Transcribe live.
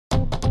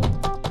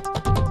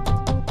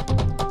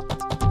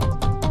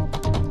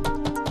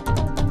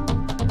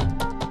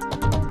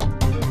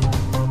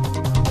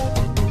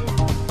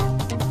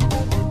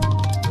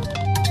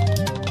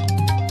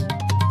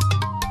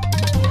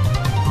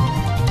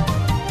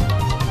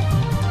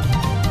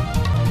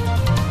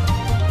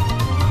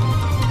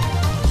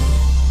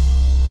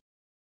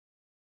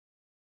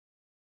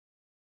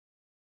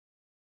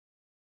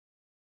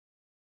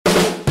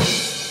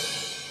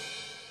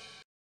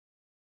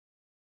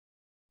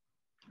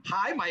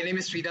Hi, my name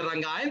is Sridhar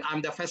Rangayan.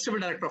 I'm the Festival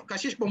Director of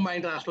Kashish Mumbai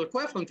International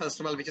Queer Film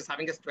Festival, which is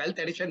having its 12th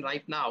edition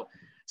right now.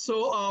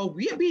 So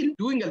we have been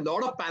doing a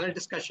lot of panel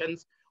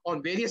discussions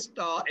on various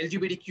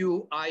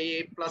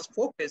LGBTQIA plus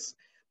focus,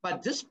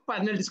 but this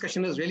panel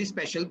discussion is really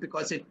special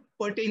because it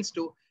pertains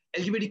to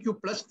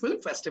LGBTQ plus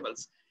film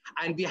festivals.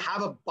 And we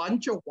have a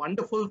bunch of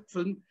wonderful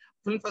film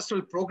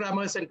festival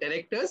programmers and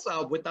directors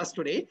with us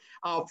today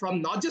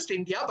from not just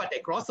India, but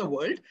across the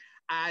world.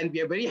 And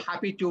we are very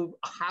happy to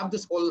have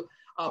this whole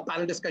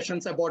panel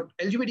discussions about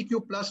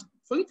LGBTQ plus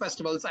film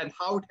festivals and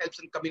how it helps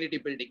in community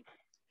building.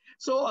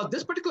 So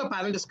this particular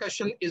panel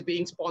discussion is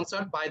being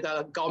sponsored by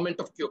the government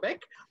of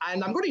Quebec.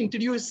 And I'm going to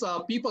introduce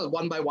people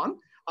one by one.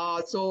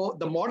 So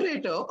the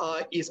moderator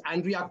is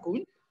Andrea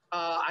Kuhn.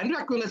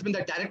 Andrea Kuhn has been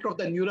the director of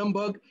the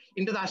Nuremberg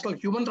International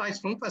Human Rights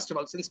Film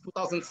Festival since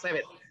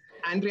 2007.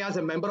 Andrea is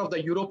a member of the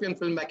European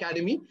Film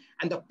Academy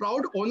and the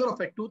proud owner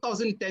of a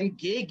 2010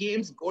 Gay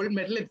Games gold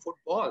medal in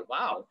football.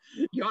 Wow,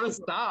 you're a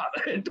star,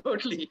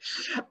 totally.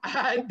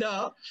 And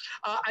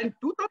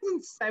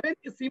 2007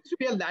 it seems to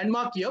be a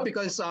landmark year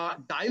because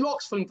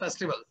Dialogues Film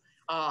Festival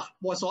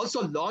was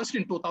also launched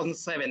in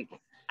 2007.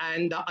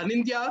 And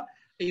Anindya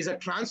is a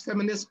trans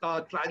feminist,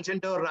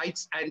 transgender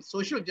rights and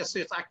social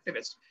justice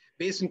activist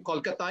based in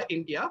Kolkata,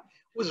 India,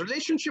 whose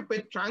relationship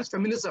with trans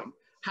feminism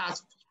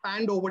has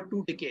spanned over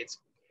 2 decades.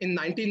 In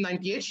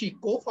 1998, she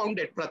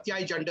co-founded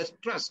Pratyay Gender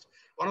Trust,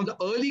 one of the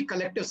early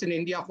collectives in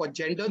India for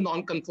gender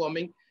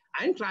non-conforming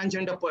and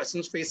transgender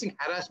persons facing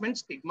harassment,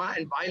 stigma,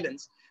 and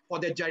violence for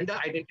their gender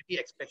identity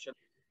expression.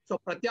 So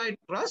Pratyay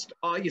Trust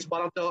is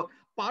one of the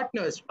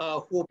partners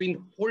who have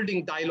been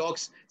holding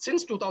dialogues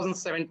since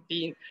 2007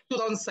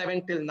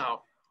 till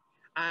now.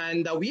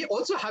 And we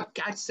also have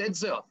Kat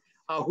Setzer,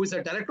 who is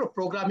the director of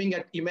programming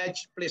at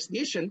Image Place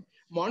Nation,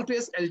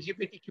 Montreal's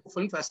LGBTQ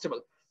Film Festival.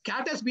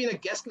 Kat has been a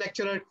guest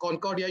lecturer at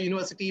Concordia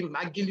University,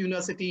 McGill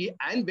University,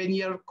 and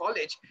Vanier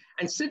College,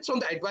 and sits on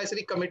the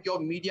advisory committee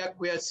of Media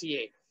Queer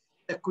CA,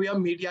 the Queer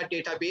Media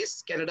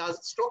Database,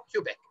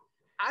 Canada/Quebec.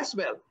 As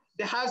well,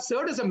 they have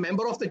served as a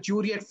member of the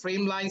jury at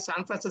Frameline,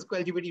 San Francisco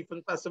LGBT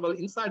Film Festival,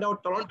 Inside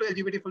Out, Toronto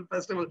LGBT Film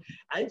Festival,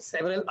 and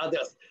several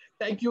others.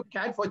 Thank you,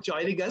 Kat, for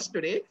joining us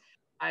today.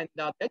 And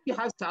then we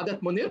have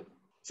Saadat Munir.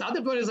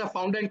 Saadat Munir is a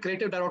founder and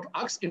creative director of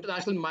UX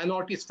International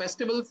Minorities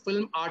Festival,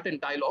 Film, Art, and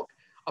Dialogue,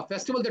 a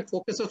festival that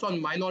focuses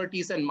on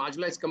minorities and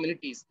marginalized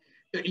communities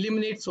to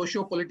eliminate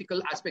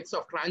socio-political aspects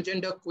of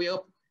transgender, queer,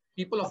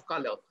 people of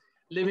color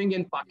living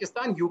in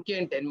Pakistan, UK,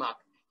 and Denmark.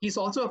 He's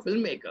also a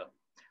filmmaker.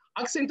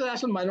 UX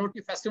International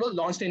Minority Festival,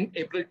 launched in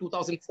April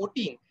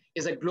 2014,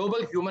 is a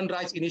global human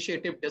rights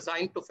initiative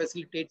designed to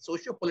facilitate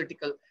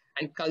socio-political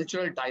and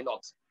cultural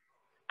dialogues.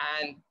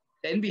 And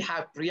then we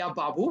have Priya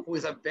Babu, who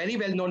is a very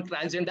well-known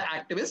transgender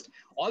activist,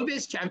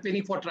 always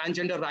championing for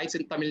transgender rights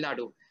in Tamil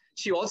Nadu.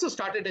 She also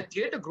started a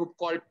theater group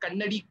called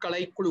Kannadi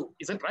Kalai Kulu,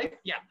 is it right?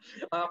 Yeah,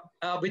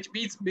 which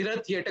means Mirror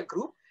Theater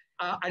Group,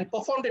 and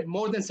performed at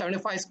more than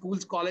 75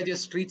 schools,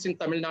 colleges, streets in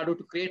Tamil Nadu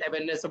to create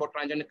awareness about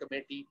transgender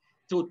community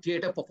through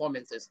theater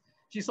performances.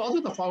 She's also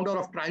the founder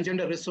of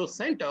Transgender Resource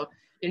Center,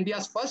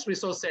 India's first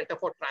resource center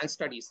for trans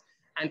studies.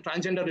 And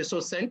Transgender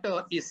Resource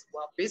Center is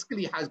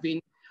basically has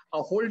been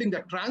holding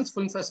the Trans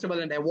Film Festival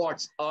and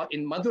Awards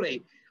in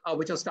Madurai,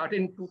 which was started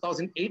in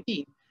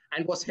 2018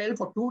 and was held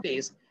for 2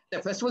 days.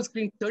 The festival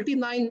screened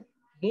 39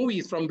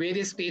 movies from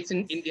various states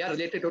in India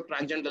related to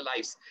transgender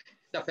lives.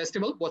 The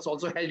festival was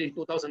also held in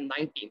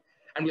 2019,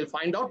 and we'll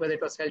find out whether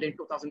it was held in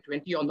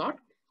 2020 or not.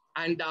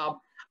 And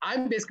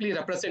I'm basically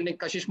representing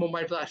Kashish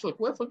Mumbai International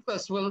Queer Film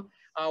Festival,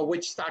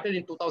 which started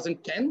in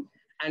 2010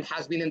 and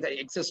has been in the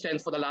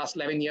existence for the last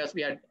 11 years.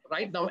 We are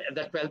right now at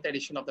the 12th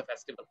edition of the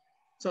festival.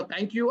 So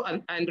thank you,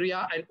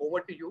 Andrea, and over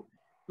to you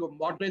to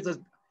moderate this.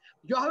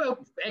 You have an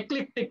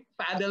eclectic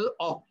panel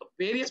of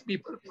various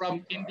people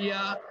from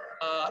India,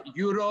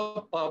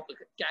 Europe,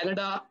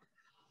 Canada,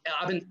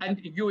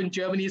 and you in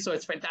Germany, so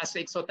it's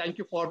fantastic. So thank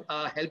you for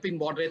helping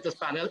moderate this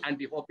panel, and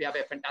we hope we have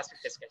a fantastic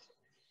discussion.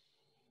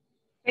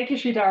 Thank you,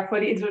 Sridhar,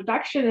 for the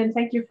introduction, and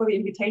thank you for the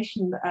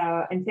invitation,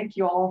 and thank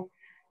you all,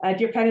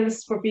 dear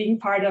panelists, for being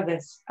part of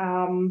this.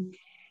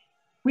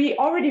 We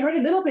already heard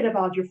a little bit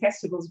about your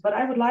festivals, but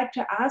I would like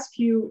to ask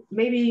you,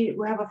 maybe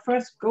we have a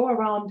first go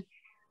around,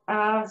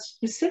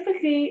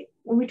 specifically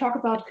when we talk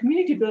about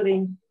community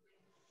building,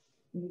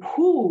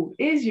 who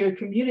is your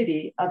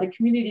community, the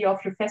community of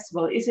your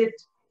festival?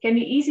 Can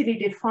you easily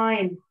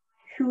define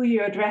who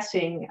you're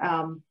addressing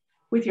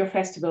with your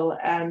festival?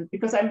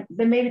 Because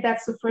then maybe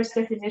that's the first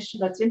definition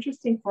that's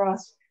interesting for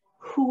us.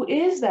 Who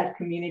is that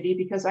community?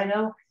 Because I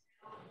know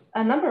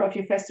a number of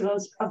your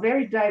festivals are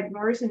very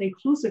diverse and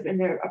inclusive in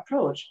their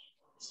approach.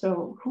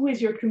 So who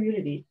is your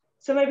community?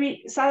 So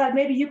maybe, Salah,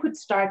 maybe you could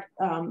start.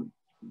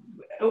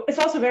 It's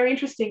also a very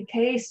interesting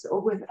case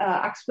with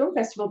UX Film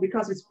Festival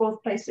because it's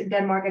both placed in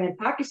Denmark and in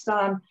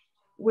Pakistan,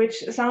 which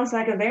sounds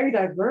like a very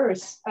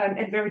diverse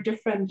and very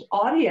different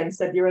audience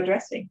that you're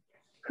addressing.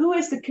 Who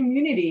is the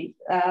community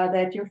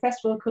that your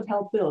festival could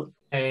help build?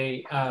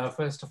 Hey,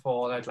 first of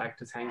all, I'd like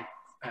to thank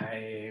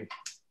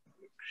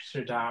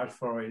Sridhar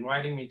for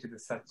inviting me to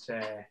such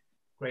a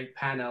great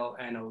panel,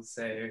 and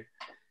also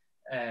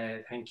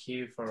thank you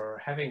for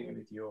having me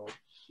with you all.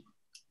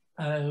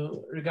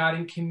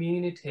 Regarding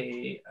community,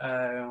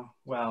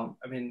 well,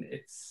 I mean,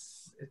 it's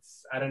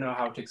I don't know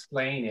how to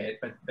explain it,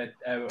 but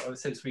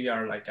since we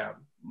are like a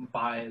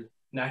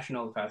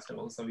bi-national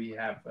festival, so we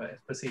have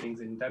proceedings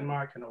in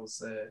Denmark and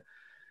also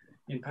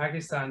in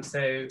Pakistan.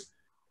 So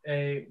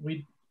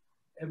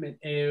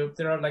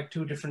there are like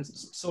two different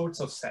sorts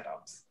of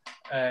setups.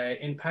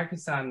 In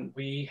Pakistan,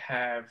 we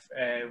have,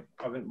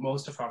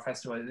 most of our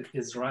festival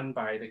is run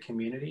by the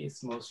community.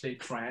 It's mostly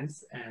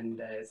trans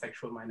and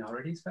sexual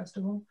minorities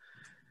festival.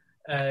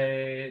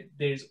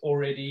 There's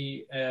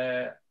already,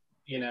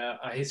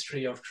 a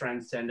history of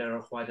transgender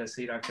or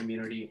Khwaja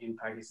community in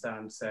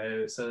Pakistan.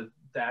 So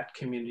that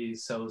community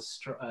is so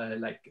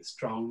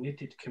strong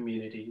knitted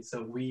community. So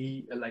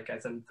we, like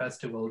as a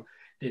festival,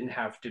 didn't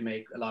have to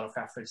make a lot of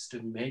efforts to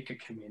make a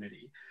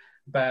community,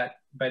 but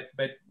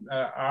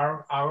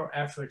our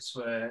efforts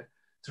were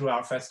through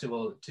our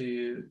festival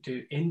to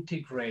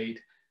integrate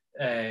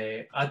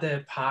other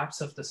parts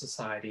of the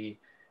society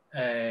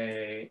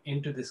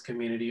into this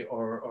community,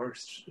 or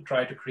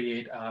try to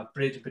create a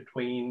bridge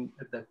between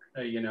the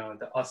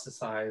the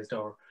ostracized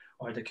or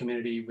the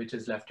community which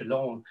is left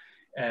alone,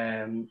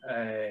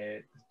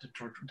 the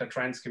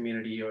trans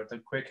community or the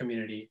queer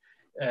community,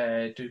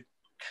 to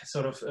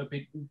sort of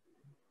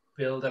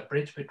build a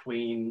bridge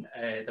between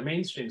the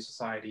mainstream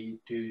society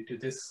to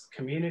this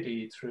community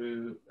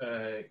through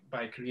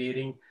by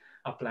creating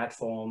a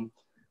platform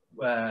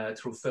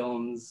through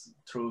films,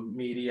 through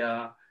media,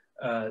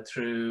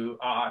 through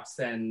arts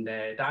and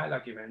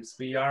dialogue events.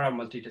 We are a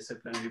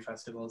multidisciplinary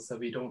festival, so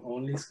we don't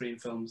only screen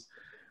films.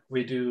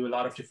 We do a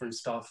lot of different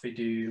stuff. We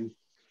do,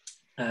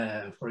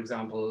 for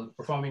example,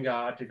 performing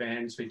art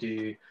events. We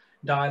do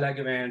dialogue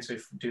events. We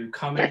do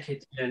common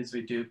kitchens.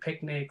 We do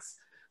picnics.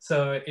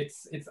 So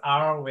it's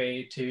our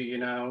way to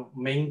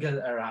mingle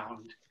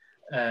around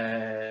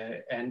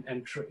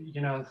and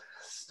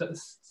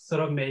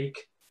sort of make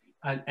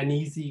an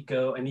easy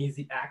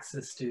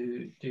access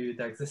to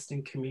the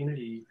existing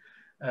community,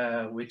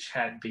 which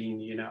had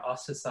been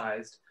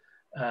ostracized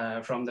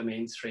from the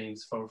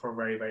mainstreams for a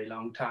very, very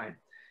long time.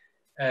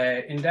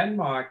 In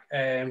Denmark,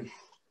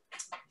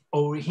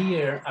 over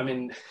here, I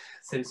mean,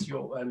 since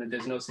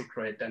there's no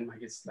secret,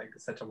 Denmark is like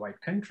such a white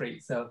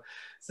country. So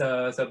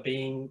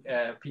being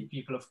a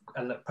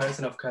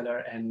person of color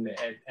and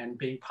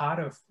being part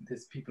of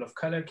this people of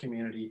color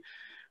community,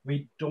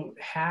 we don't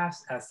have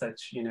as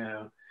such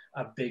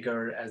a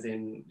bigger, as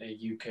in a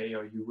UK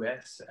or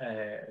US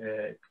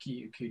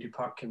cutie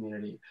park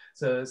community.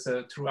 So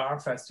through our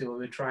festival,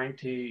 we're trying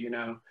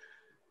to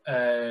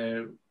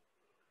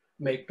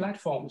make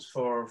platforms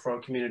for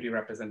community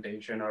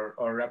representation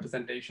or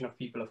representation of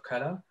people of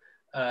color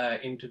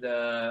into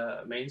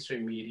the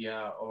mainstream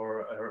media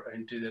or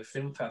into the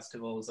film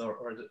festivals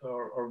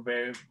or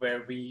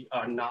where we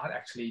are not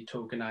actually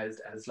tokenized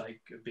as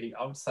like being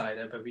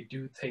outsider, but we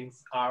do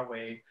things our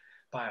way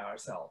by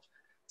ourselves.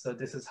 So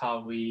this is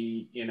how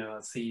we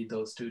see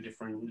those two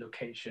different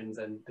locations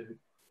and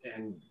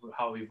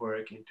how we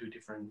work in two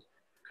different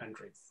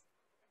countries.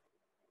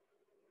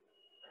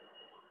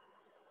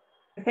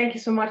 Thank you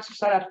so much,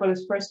 Sadat, for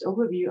this first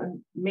overview.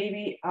 And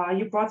maybe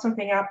you brought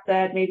something up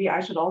that maybe I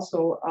should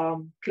also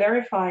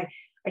clarify.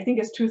 I think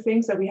there's two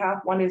things that we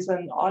have. One is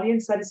an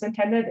audience that is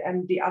intended,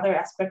 and the other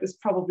aspect is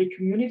probably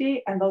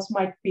community. And those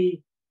might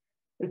be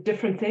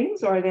different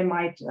things, or they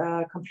might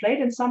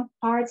conflate in some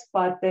parts,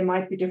 but they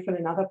might be different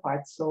in other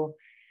parts. So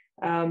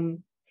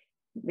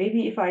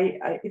maybe if I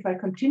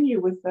continue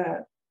with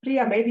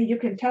Priya, maybe you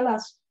can tell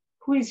us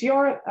who is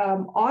your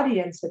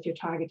audience that you're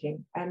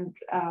targeting, and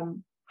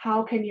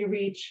how can you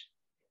reach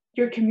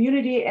your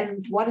community,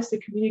 and what is the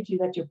community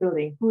that you're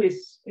building? Who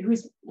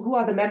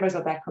are the members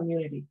of that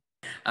community?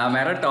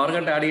 मेरा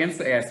target audience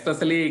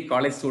specially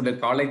college student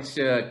college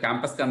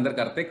campus के अंदर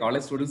करते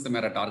college students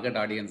मेरा target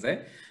audience है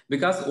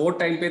because वो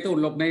time पे तो उन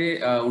लोग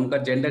में उनका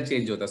जेंडर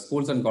चेंज होता है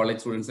स्कूल्स एंड कॉलेज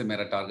स्टूडेंट्स से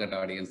मेरा टारगेट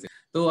ऑडियंस है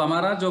तो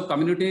हमारा जो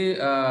कम्युनिटी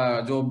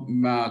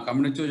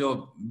जो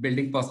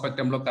बिल्डिंग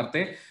पर्सपेक्टिव हम लोग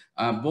करते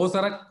बहुत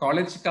सारा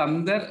कॉलेज का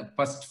अंदर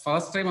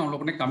फर्स्ट टाइम हम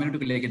लोग ने कम्युनिटी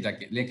को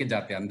लेके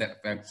जाते हैं अंदर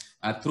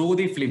थ्रू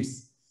दी फिल्म्स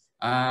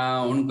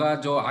उनका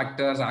जो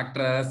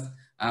एक्टर्स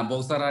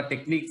बहुत सारा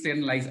टेक्निक्स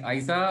एंड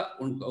ऐसा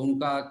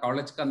उनका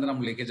कॉलेज के अंदर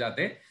हम लेके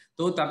जाते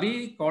तो तभी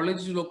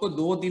कॉलेज लोग को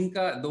 2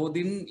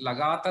 दिन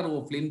लगातार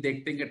वो फिल्म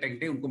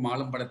देखते उनको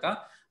मालूम पड़ता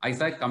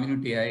ऐसा एक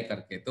कम्युनिटी है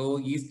करके तो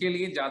इसके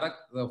लिए ज्यादा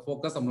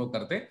फोकस हम लोग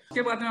करते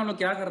उसके बाद में हम लोग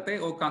क्या करते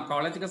वो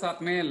कॉलेज के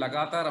साथ में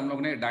लगातार हम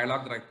लोग ने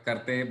डायलॉग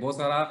करते बहुत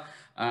सारा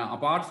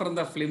apart from the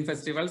film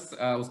festivals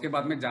उसके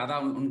बाद में ज्यादा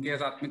उनके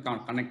साथ में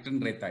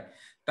कनेक्टेड रहता है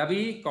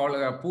तभी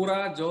पूरा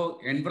जो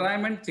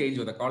एनवायरमेंट चेंज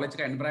होता कॉलेज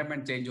का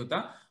एनवायरमेंट चेंज होता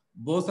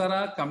बहुत सारा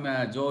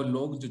जो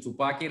लोग जो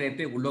छुपा के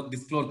रहते वो लोग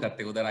डिस्क्लोर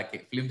करते उधर आके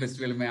फिल्म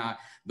फेस्टिवल में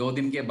 2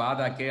 दिन के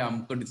बाद आके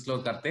हमको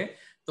डिस्क्लोर करते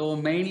तो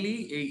मेनली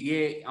ये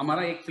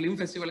हमारा एक फिल्म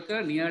फेस्टिवल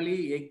का नियरली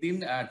एक दिन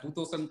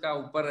 2000 का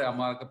ऊपर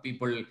हमारा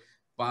पीपल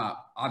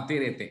आते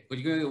रहते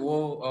क्योंकि वो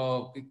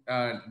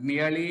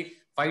नियरली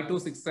 5 to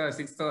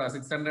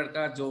 600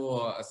 का जो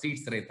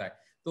सीट्स रहता है,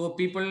 तो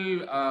पीपल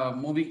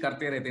मूविंग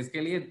करते रहते हैं।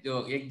 इसके लिए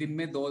जो एक दिन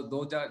में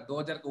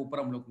 2000 के ऊपर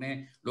हम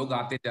लोग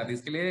आते जाते,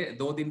 इसके लिए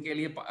 2 दिन के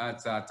लिए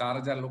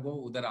 4000 लोगों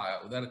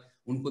उधर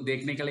उनको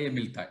देखने के लिए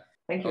मिलता है।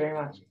 Thank you very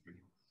much.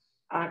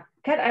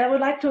 Kat, I would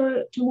like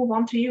to move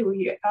on to you.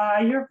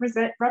 You're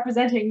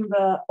representing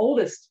the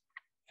oldest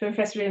film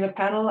festival in the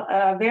panel,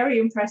 a very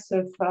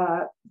impressive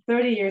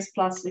 30 years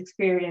plus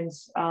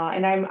experience.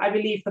 And I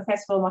believe the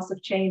festival must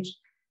have changed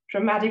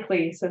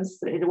dramatically since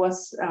it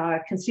was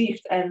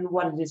conceived and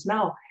what it is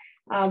now.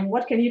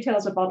 What can you tell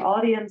us about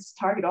audience,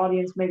 target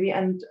audience maybe,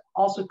 and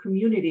also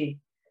community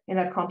in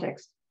that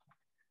context?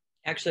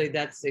 Actually,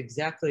 that's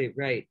exactly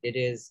right. It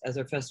is, as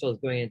our festival is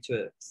going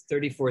into its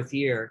 34th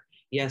year,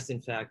 yes,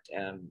 in fact,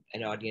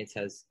 an audience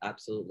has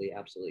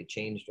absolutely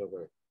changed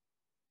over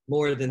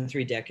more than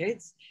 3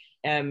 decades.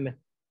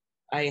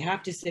 I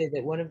have to say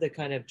that one of the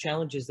kind of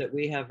challenges that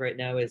we have right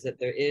now is that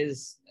there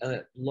is a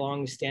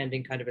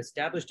long-standing kind of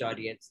established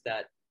audience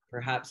that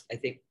perhaps I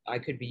think I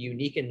could be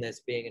unique in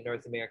this, being a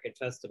North American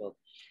festival,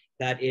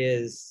 that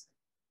is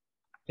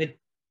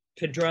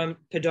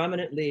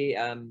predominantly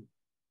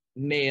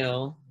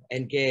male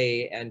and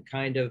gay and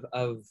kind of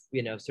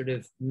you know, sort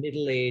of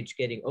middle age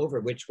getting over,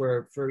 which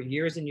were for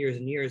years and years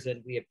and years,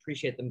 and we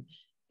appreciate them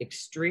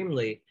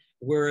extremely,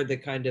 were the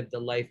kind of the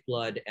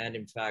lifeblood and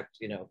in fact,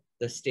 you know,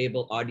 the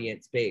stable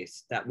audience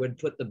base that would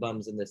put the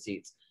bums in the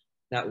seats,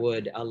 that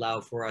would allow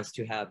for us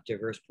to have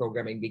diverse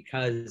programming,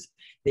 because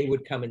they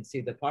would come and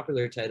see the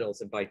popular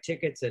titles and buy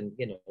tickets, and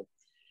you know,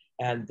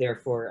 and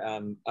therefore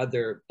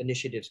other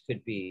initiatives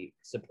could be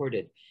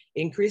supported.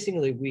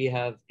 Increasingly, we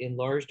have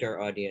enlarged our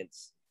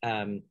audience,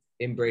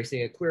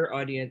 embracing a queer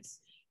audience,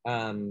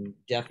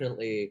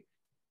 definitely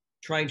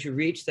trying to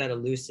reach that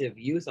elusive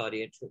youth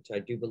audience, which I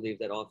do believe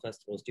that all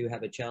festivals do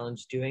have a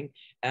challenge doing.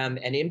 And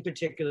in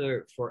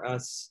particular for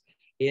us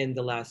in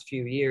the last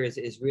few years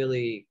is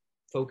really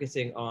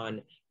focusing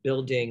on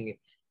building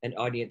an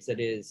audience that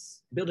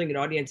is building an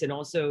audience, and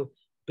also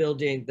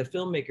building the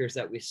filmmakers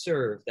that we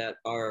serve that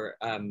are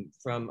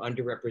from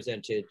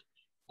underrepresented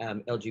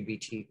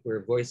LGBT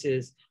queer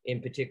voices.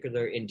 In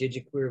particular,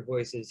 Indigenous queer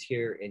voices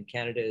here in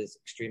Canada is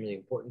extremely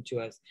important to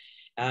us.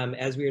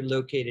 As we are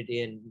located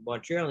in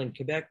Montreal and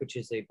Quebec, which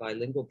is a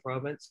bilingual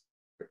province,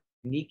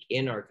 unique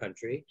in our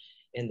country,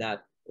 in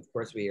that, of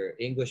course, we are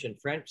English and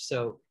French.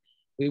 So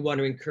we want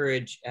to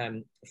encourage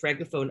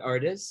Francophone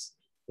artists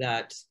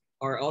that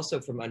are also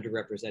from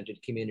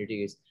underrepresented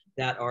communities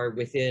that are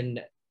within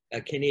a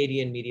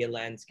Canadian media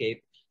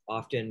landscape,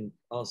 often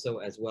also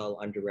as well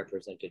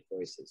underrepresented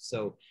voices.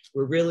 So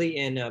we're really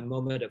in a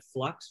moment of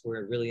flux.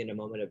 We're really in a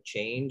moment of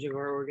change of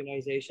our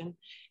organization,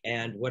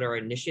 and what our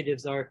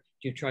initiatives are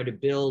to try to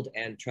build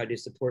and try to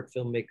support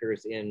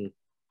filmmakers in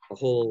a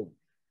whole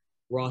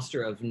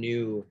roster of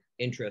new,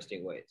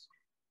 interesting ways.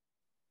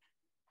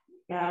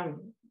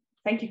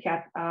 Thank you,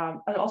 Kat.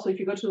 And also, if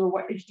you go to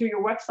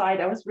your website,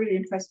 I was really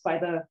impressed by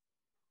the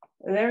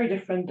very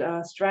different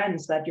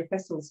strands that your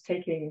festival is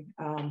taking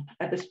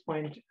at this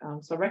point.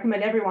 So I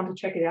recommend everyone to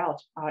check it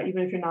out,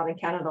 even if you're not in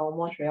Canada or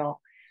Montreal.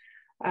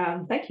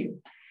 Thank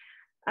you.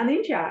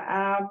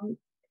 Anindya,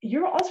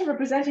 you're also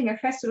representing a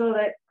festival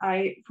that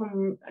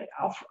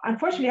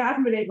unfortunately I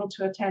haven't been able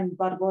to attend,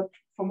 but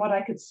from what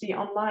I could see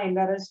online,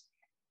 that is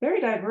very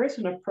diverse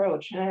in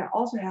approach, and it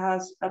also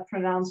has a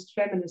pronounced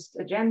feminist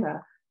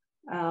agenda,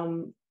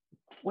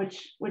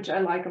 which I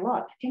like a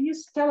lot. Can you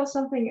tell us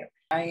something?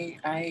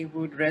 I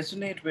would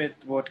resonate with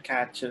what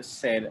Kat just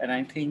said, and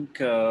I think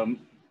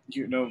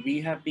you know,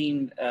 we have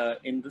been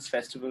in this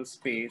festival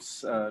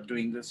space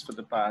doing this for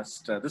the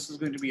past. This is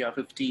going to be our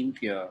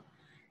 15th year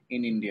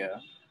in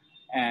India,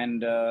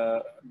 and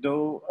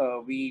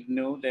though we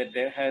know that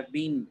there have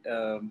been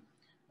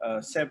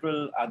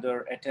several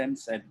other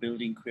attempts at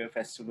building queer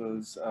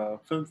festivals,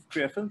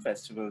 queer film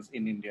festivals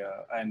in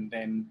India, and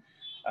then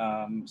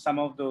some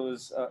of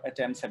those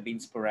attempts have been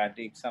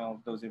sporadic. Some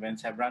of those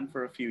events have run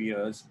for a few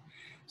years.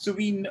 So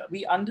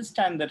we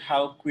understand that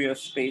how queer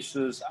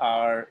spaces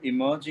were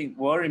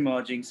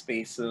emerging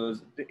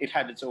spaces. It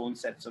had its own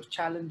sets of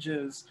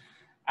challenges,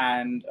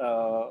 and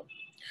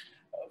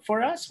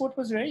for us, what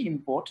was very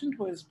important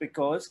was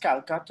because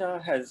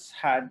Calcutta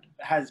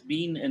has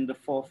been in the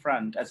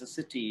forefront as a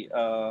city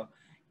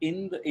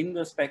in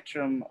the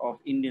spectrum of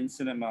Indian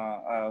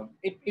cinema.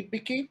 It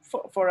became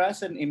for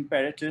us an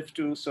imperative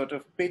to sort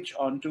of pitch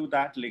onto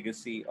that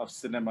legacy of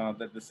cinema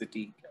that the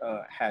city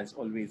has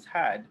always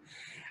had,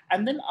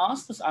 and then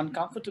ask this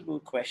uncomfortable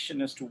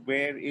question as to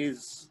where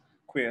is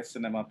queer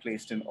cinema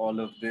placed in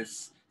all of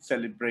this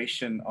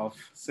celebration of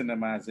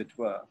cinema, as it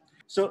were.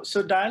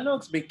 So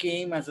dialogues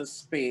became as a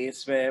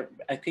space where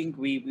I think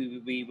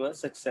we were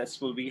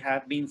successful. We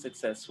have been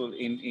successful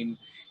in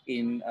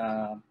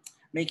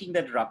making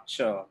that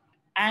rupture.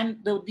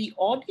 And the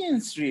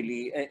audience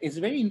really is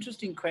a very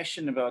interesting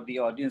question about the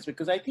audience,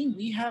 because I think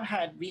we have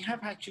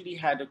actually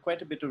had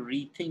quite a bit of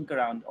rethink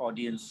around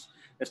audience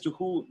as to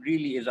who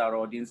really is our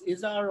audience.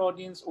 Is our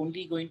audience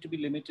only going to be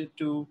limited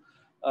to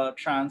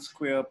trans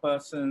queer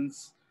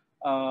persons?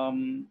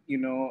 from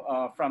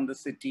the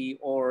city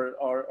or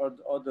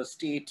the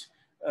state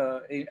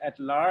at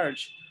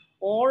large,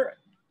 or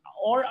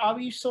are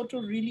we sort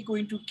of really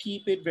going to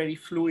keep it very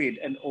fluid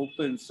and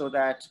open so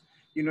that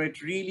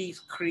it really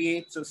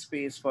creates a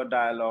space for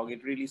dialogue,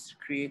 it really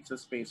creates a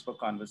space for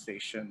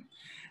conversation?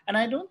 And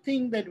I don't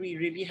think that we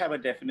really have a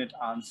definite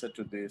answer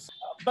to this.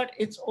 But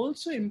it's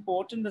also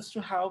important as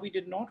to how we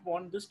did not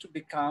want this to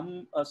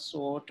become a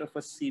sort of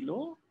a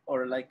silo,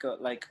 or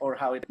or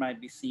how it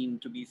might be seen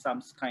to be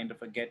some kind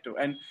of a ghetto.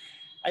 And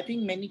I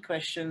think many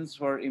questions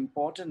were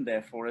important,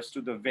 therefore, as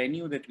to the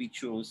venue that we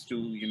chose to,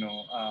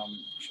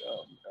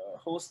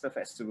 host the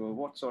festival.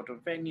 What sort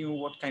of venue?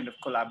 What kind of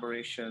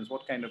collaborations?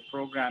 What kind of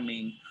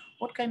programming?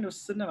 What kind of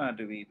cinema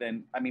do we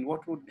then? I mean,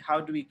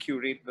 how do we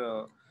curate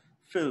the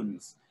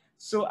films?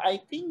 So I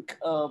think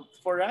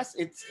for us,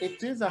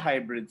 it is a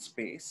hybrid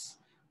space.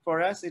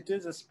 For us, it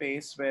is a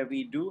space where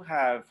we do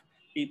have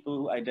people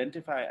who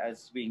identify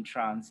as being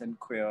trans and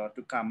queer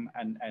to come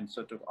and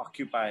sort of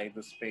occupy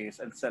the space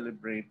and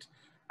celebrate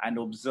and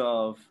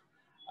observe,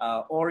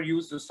 or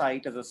use the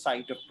site as a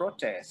site of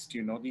protest,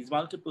 these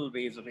multiple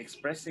ways of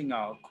expressing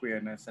our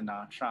queerness and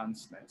our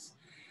transness.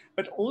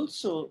 But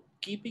also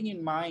keeping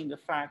in mind the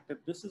fact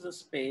that this is a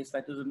space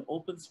that is an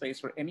open space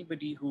for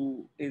anybody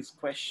who is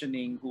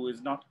questioning, who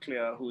is not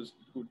clear, who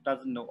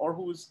doesn't know, or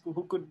who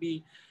could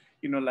be,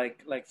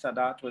 like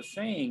Sadat was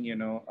saying,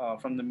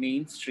 from the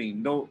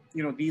mainstream, though,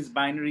 these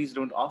binaries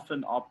don't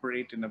often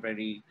operate in a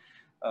very,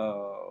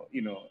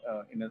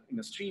 in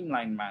a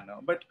streamlined manner.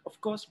 But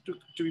of course,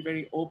 to be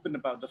very open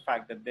about the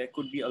fact that there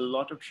could be a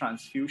lot of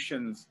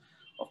transfusions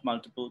of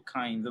multiple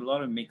kinds, a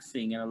lot of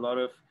mixing, and a lot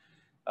of,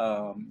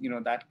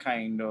 that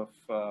kind of,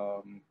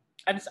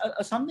 and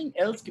something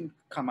else can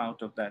come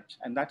out of that.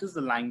 And that is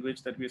the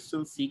language that we're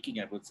still seeking,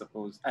 I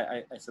suppose.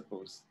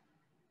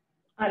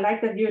 I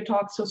like that you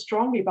talk so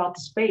strongly about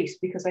the space,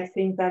 because I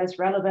think that is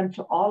relevant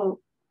to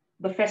all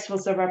the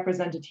festivals that are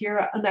represented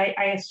here. And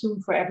I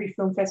assume for every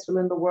film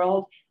festival in the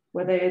world,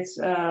 whether it's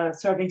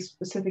serving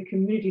specific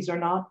communities or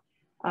not,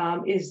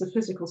 is the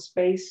physical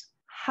space.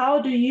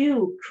 How do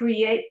you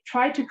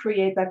try to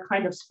create that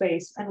kind of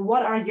space? And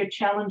what are your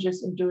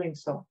challenges in doing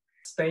so?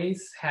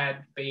 Space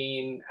had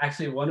been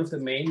actually one of the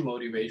main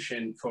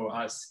motivation for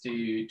us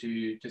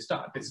to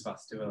start this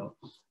festival.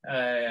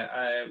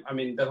 I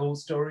mean, the whole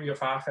story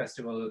of our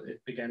festival,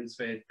 it begins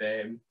with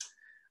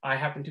I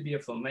happen to be a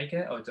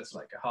filmmaker, or just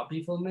like a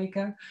hobby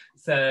filmmaker.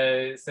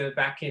 So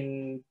back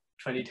in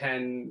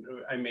 2010,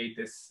 I made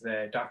this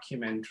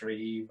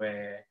documentary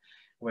where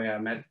I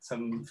met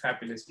some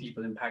fabulous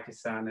people in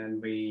Pakistan,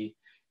 and we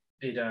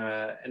did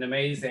an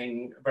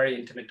amazing, very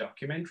intimate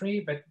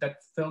documentary. But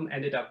that film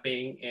ended up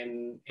being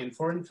in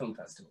foreign film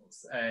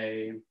festivals.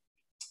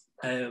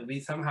 We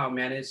somehow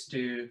managed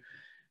to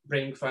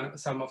bring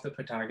some of the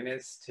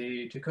protagonists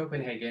to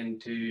Copenhagen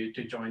to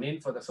join in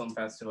for the film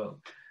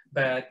festival.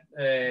 But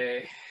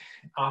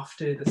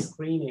after the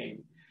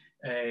screening,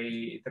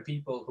 the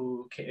people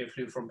who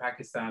flew from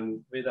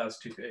Pakistan with us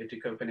to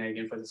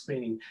Copenhagen for the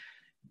screening,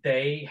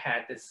 they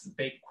had this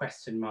big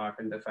question mark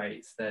on the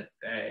face that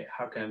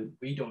how come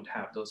we don't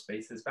have those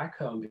spaces back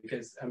home?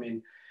 Because, I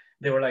mean,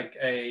 they were like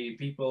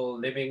people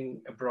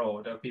living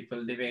abroad, or people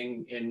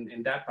living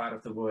in that part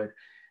of the world.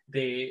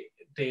 They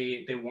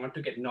want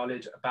to get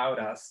knowledge about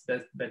us,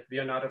 but we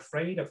are not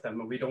afraid of them,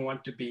 or we don't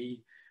want to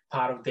be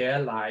part of their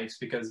lives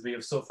because we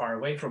are so far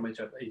away from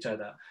each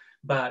other.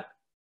 But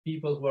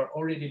people who are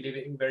already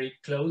living very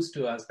close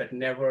to us, but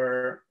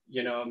never,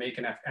 make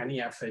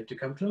any effort to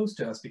come close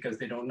to us because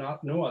they do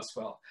not know us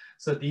well.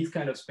 So these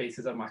kind of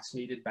spaces are much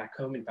needed back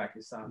home in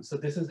Pakistan. So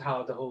this is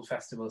how the whole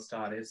festival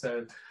started.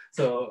 So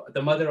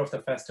the mother of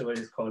the festival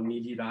is called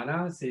Nili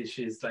Rana. So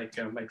she's like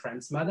my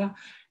friend's mother,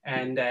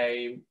 and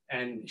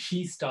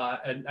she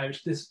started.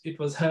 It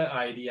was her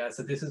idea.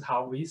 So this is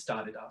how we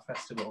started our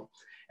festival.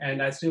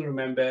 And I still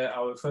remember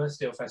our first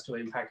day of festival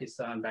in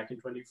Pakistan back in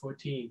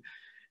 2014.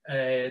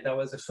 That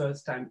was the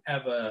first time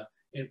ever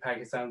in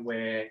Pakistan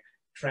where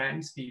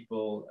trans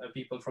people,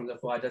 people from the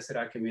Khwaja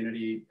Sira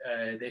community,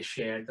 they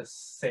shared the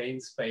same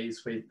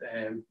space with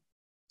the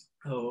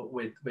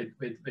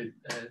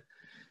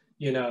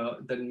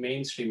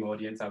mainstream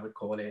audience, I would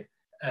call it.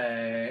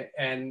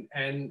 And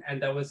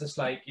that was just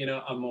like,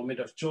 a moment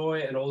of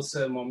joy and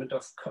also a moment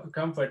of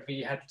comfort.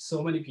 We had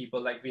so many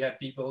people, like we had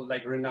people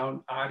like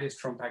renowned artists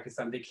from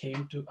Pakistan. They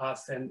came to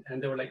us and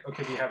they were like,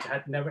 okay, we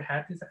have never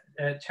had this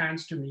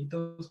chance to meet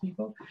those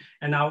people.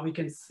 And now we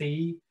can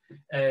see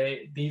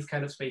these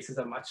kind of spaces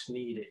are much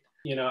needed.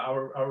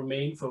 Our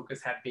main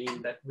focus had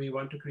been that we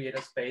want to create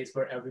a space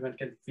where everyone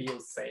can feel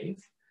safe.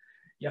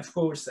 Yeah, of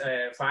course,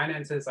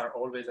 finances are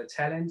always a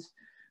challenge,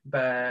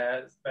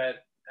 but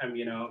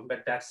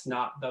that's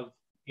not the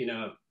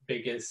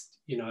biggest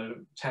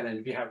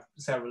challenge. We have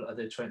several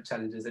other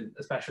challenges, and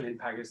especially in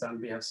Pakistan,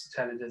 we have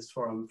challenges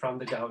from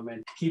the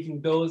government. Keeping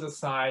those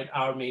aside,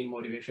 our main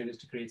motivation is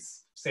to create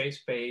safe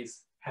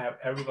space, have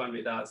everyone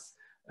with us,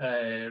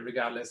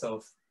 regardless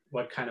of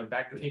what kind of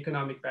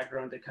economic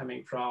background they're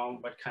coming from,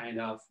 what kind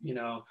of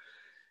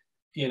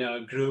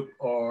group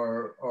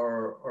or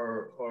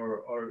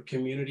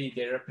community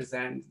they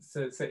represent.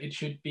 So it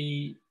should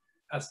be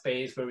a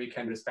space where we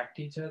can respect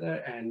each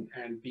other and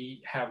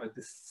have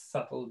this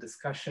subtle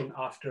discussion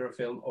after a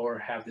film, or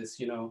have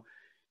this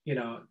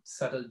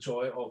subtle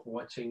joy of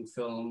watching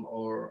film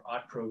or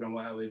art program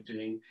while we're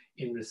doing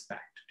in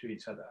respect to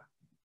each other.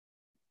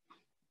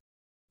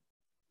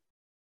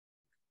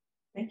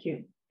 Thank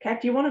you.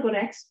 Kat, do you want to go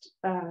next?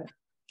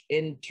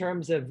 In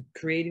terms of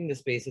creating the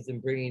spaces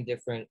and bringing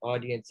different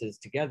audiences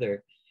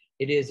together,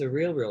 it is a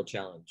real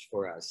challenge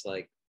for us.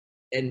 Like,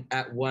 and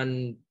at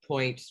one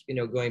point,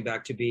 going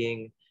back to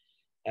being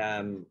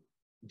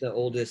the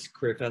oldest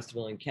queer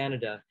festival in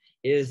Canada,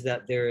 is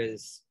that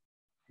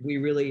we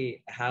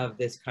really have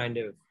this kind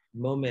of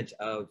moment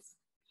of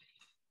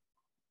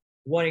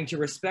wanting to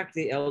respect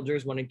the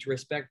elders, wanting to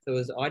respect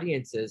those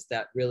audiences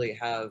that really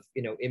have,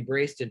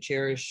 embraced and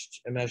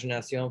cherished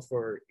Imagination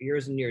for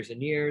years and years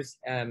and years.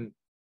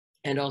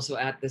 And also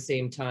at the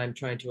same time,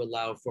 trying to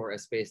allow for a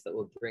space that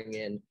will bring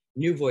in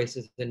new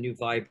voices and new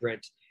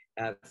vibrant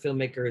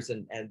filmmakers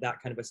and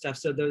that kind of stuff.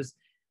 So those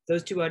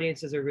two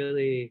audiences are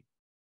really,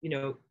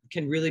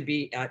 can really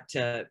be at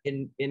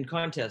in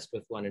contest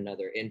with one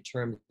another in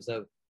terms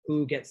of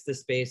who gets the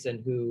space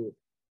and who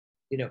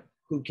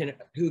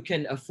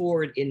can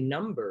afford in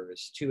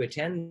numbers to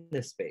attend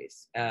this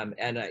space. And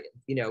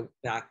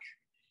back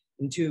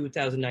in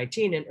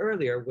 2019 and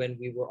earlier, when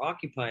we were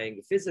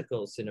occupying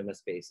physical cinema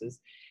spaces,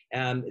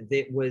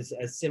 it was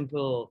as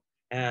simple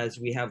as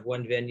we have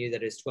one venue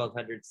that is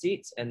 1,200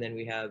 seats, and then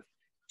we have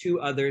two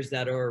others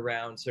that are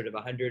around sort of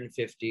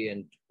 150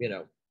 and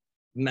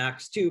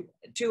max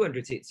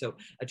 200 seats, so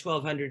a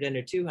 1,200 and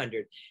a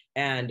 200.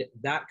 And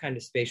that kind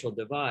of spatial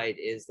divide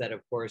is that,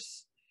 of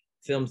course,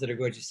 films that are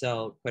going to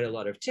sell quite a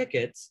lot of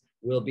tickets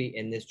will be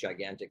in this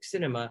gigantic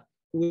cinema.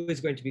 Who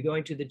is going to be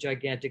going to the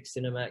gigantic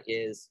cinema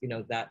is,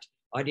 that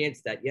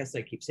audience that, yes,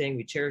 I keep saying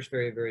we cherish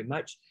very, very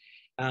much.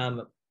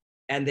 And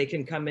they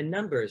can come in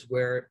numbers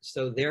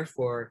so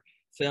therefore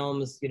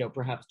films,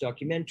 perhaps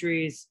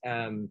documentaries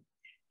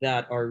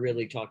that are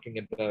really talking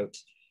about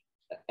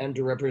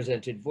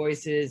underrepresented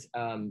voices,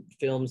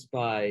 films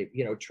by,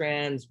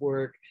 trans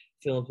work,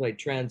 films by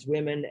trans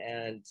women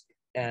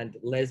and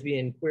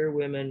lesbian queer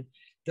women,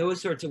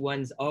 those sorts of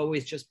ones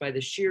always, just by the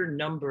sheer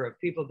number of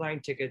people buying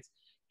tickets,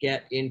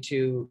 get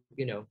into,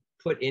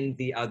 put in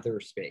the other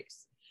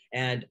space.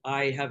 And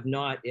I've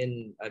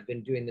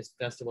been doing this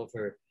festival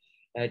for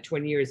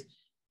 20 years.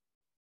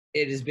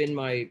 It has been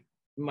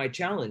my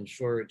challenge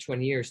for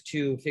 20 years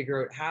to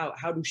figure out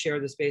how to share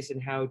the space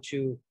and how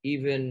to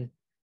even,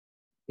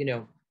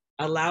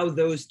 allow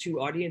those two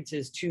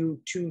audiences to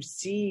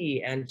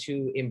see and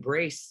to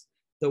embrace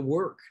the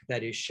work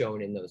that is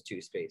shown in those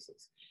two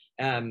spaces.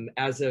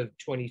 As of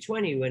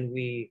 2020, when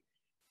we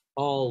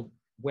all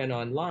went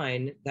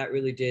online, that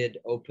really did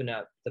open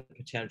up the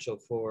potential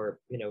for,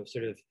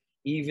 sort of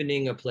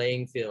evening a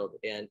playing field,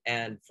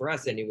 and for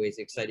us anyways,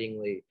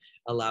 excitingly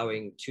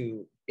allowing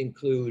to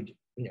include,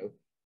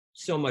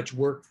 so much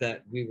work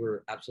that we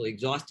were absolutely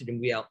exhausted. And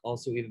we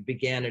also even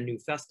began a new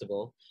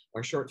festival,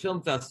 our short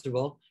film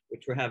festival,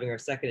 which we're having our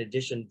second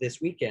edition this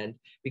weekend,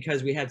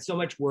 because we had so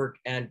much work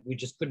and we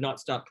just could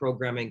not stop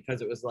programming,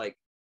 because it was like,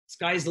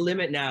 sky's the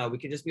limit now. We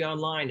could just be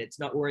online. It's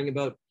not worrying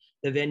about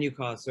the venue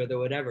costs or the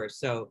whatever.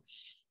 So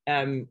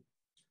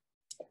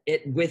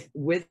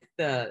with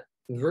the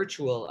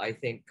virtual, I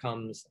think,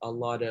 comes a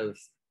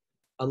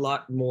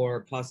lot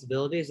more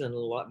possibilities and a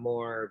lot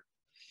more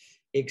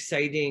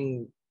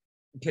exciting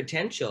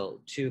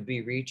potential to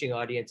be reaching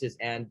audiences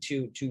and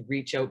to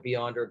reach out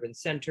beyond urban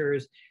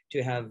centers,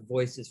 to have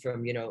voices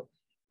from,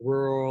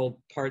 rural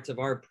parts of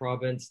our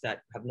province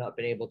that have not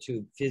been able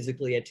to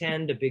physically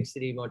attend a big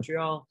city,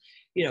 Montreal.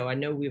 I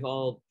know we've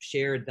all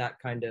shared that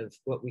kind of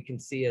what we can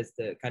see as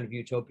the kind of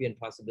utopian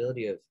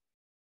possibility of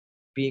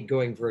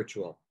going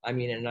virtual. I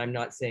mean, and I'm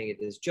not saying it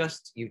is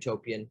just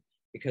utopian,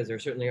 because there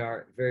certainly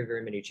are very,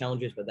 very many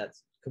challenges, but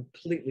that's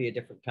completely a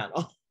different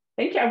panel.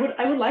 Thank you.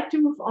 I would like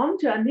to move on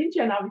to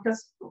Anindya now,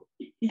 because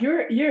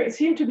you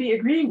seem to be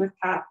agreeing with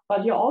Kat,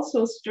 but you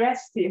also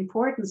stress the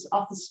importance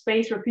of the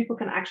space where people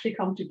can actually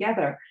come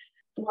together.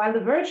 While the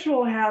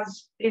virtual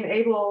has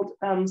enabled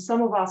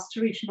some of us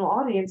to reach new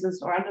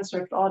audiences or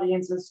underserved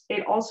audiences,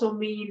 it also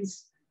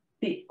means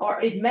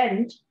it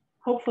meant,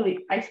 hopefully,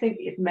 I think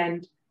it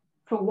meant,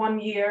 for 1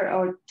 year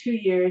or 2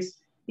 years,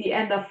 the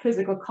end of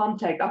physical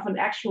contact, of an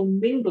actual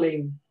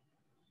mingling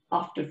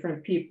of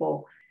different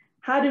people.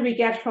 How do we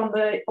get from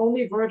the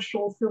only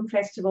virtual film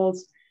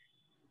festivals?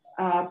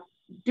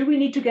 Do we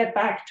need to get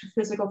back to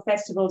physical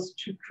festivals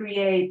to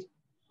create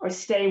or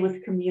stay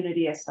with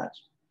community as such?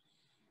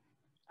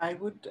 I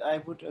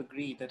would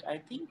agree that I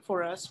think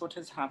for us, what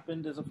has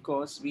happened is, of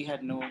course, we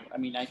had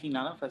I think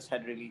none of us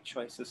had really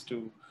choices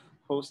to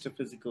host a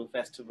physical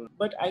festival.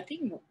 But I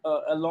think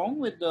along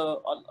with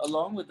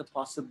the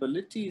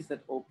possibilities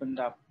that opened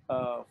up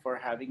for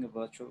having a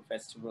virtual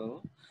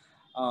festival,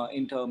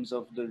 in terms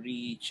of the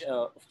reach.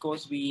 Of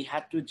course, we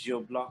had to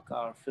geo-block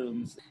our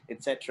films,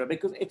 etc.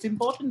 Because it's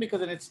important,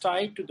 because and it's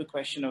tied to the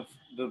question of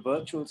the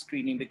virtual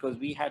screening, because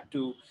we had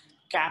to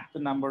cap the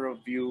number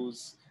of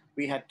views.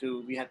 We had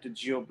to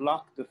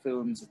geo-block the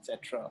films,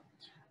 etc.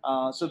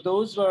 So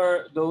those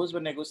were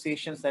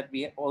negotiations that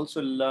we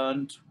also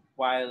learned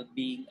while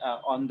being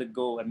on the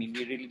go. I mean,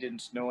 we really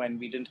didn't know, and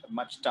we didn't have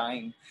much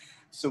time.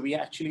 So we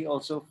actually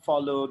also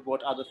followed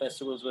what other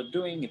festivals were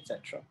doing,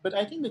 etc. But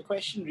I think the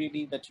question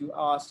really that you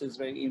asked is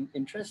very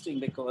interesting,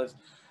 because,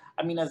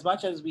 I mean, as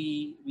much as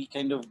we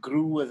kind of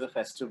grew as a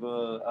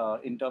festival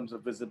in terms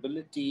of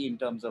visibility, in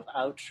terms of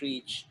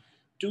outreach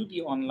to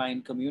the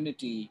online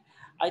community,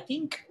 I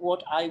think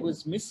what I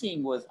was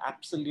missing was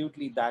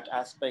absolutely that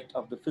aspect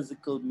of the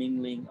physical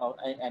mingling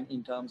and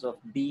in terms of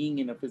being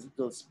in a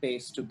physical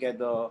space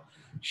together,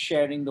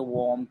 sharing the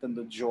warmth and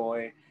the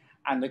joy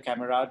and the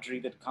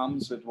camaraderie that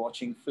comes with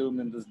watching film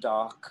in this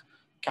dark,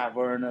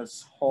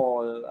 cavernous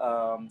hall,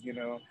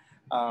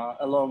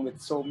 along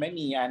with so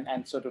many,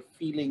 and sort of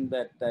feeling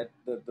that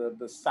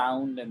the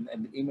sound and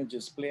the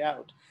images play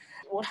out.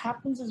 What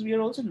happens is we are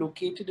also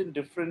located in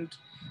different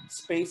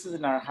spaces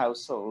in our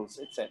households,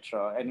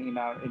 etc., and in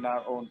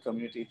our own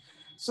community.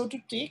 So to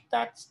take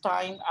that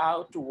time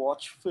out to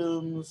watch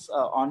films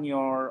on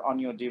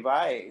your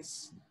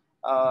device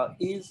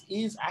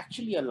is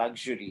actually a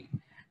luxury,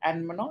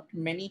 and not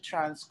many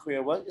trans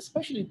queer, well,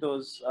 especially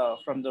those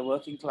from the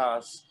working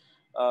class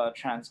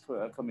trans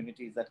queer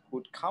communities that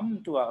would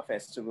come to our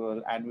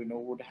festival and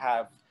would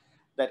have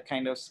that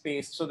kind of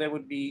space. So there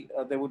would be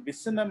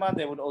cinema,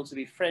 there would also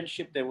be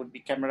friendship, there would be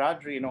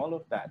camaraderie, and all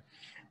of that.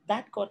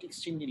 That got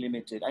extremely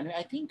limited. I mean,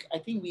 I think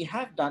we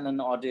have done an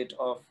audit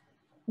of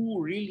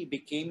who really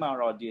became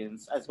our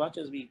audience, as much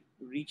as we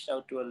reached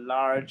out to a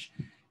large,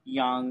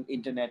 young,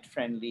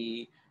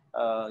 internet-friendly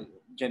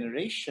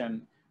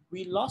generation.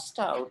 We lost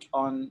out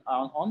on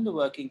the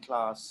working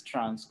class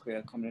trans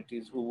queer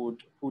communities who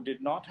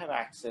did not have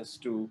access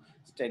to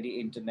steady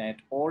internet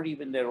or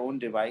even their own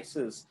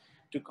devices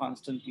to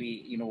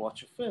constantly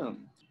watch a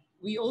film.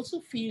 We also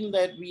feel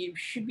that we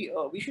should be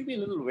a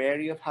little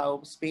wary of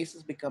how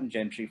spaces become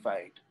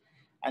gentrified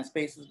and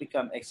spaces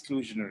become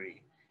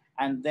exclusionary.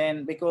 And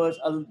then, because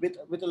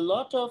with a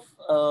lot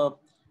of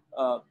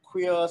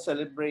queer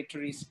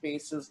celebratory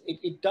spaces,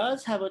 it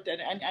does have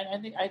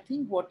and I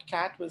think what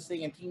Kat was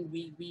saying, I think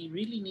we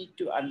really need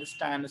to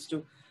understand as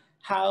to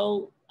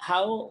how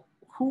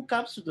who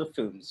comes to the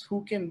films,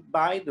 who can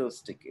buy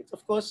those tickets.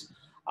 Of course,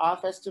 our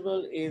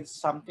festival is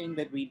something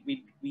that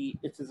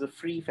it is a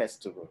free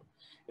festival.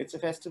 It's a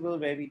festival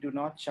where we do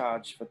not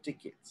charge for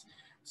tickets.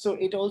 So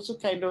it also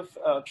kind of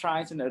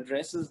tries and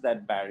addresses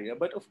that barrier.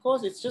 But of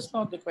course, it's just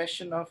not the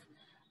question of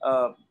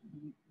uh,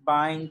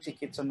 buying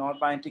tickets or not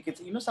buying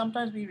tickets.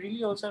 Sometimes we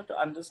really also have to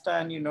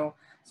understand,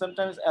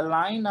 sometimes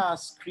align our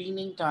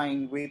screening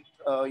time with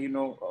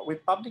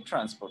public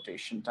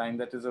transportation time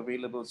that is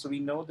available. So we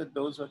know that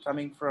those who are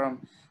coming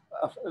from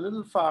a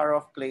little far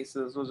off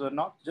places, those who are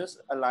not just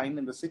aligned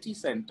in the city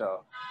center,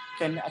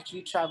 can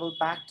actually travel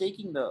back,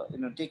 taking the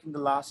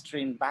last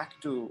train back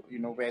to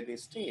where they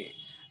stay,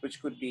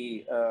 which could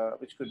be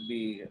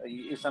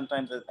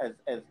sometimes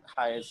as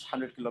high as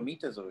 100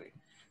 kilometers away.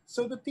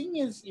 So the thing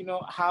is,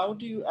 how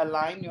do you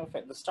align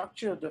the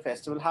structure of the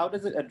festival? How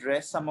does it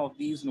address some of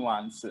these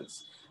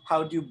nuances?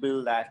 How do you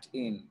build that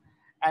in?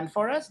 And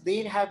for us,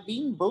 they have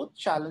been both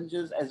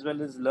challenges as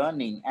well as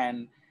learning.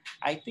 And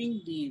I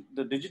think the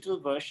digital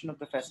version of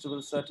the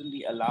festival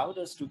certainly allowed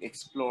us to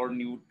explore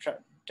new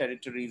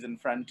territories and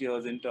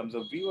frontiers in terms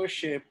of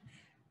viewership,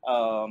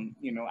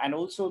 and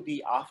also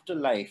the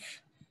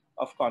afterlife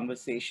of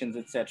conversations,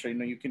 etc.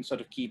 You can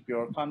sort of keep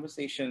your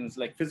conversations,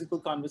 like physical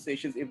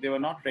conversations, if they were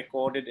not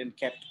recorded and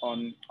kept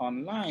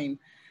online,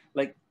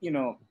 like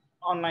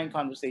online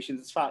conversations,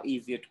 it's far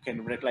easier to kind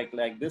of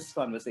like this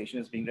conversation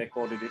is being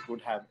recorded. It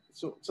would have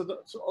so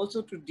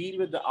also to deal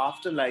with the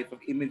afterlife of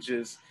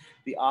images,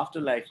 the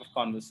afterlife of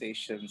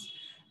conversations.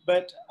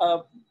 But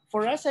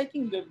for us, I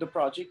think the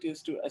project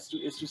is to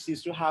see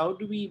as to how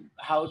do we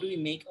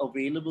make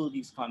available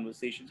these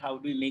conversations, how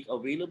do we make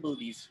available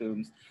these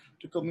films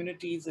to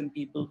communities and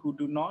people who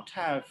do not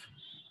have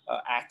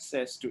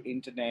access to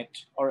internet,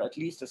 or at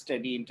least a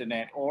steady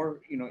internet, or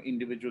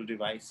individual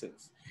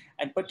devices.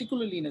 And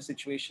particularly in a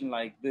situation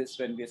like this,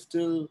 when we're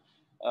still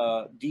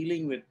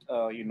dealing with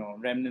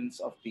remnants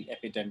of the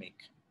epidemic.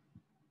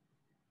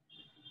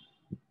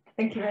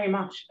 Thank you very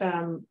much.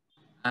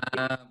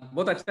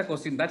 बहुत अच्छा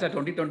question था।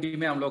 2020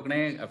 में हम लोग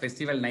ने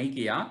festival नहीं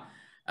किया।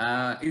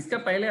 इसका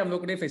पहले हम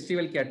लोग ने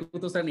फेस्टिवल किया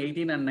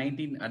 2018 और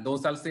 19, 2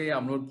 साल से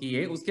हम लोग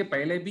किए। उसके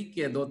पहले भी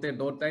किए, दो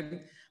टाइम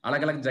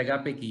अलग अलग जगह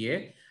पे किए।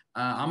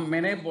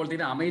 मैंने बोलती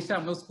ना, हमेशा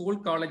हम लोग स्कूल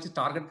कॉलेज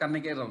टारगेट करने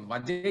के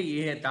वजह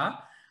ये था,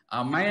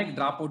 मैं एक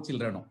ड्रॉप आउट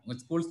चिल्ड्रन हूँ।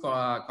 स्कूल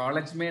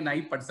कॉलेज में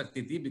नहीं पढ़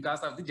सकती थी because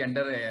of the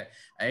gender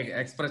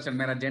expression.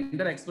 मेरा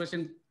जेंडर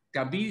एक्सप्रेशन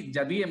कभी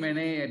जब भी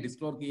मैंने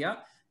डिस्क्लोर किया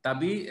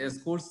तभी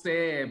स्कूल से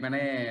मैंने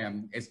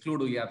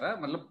एक्सक्लूड हुआ था,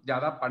 मतलब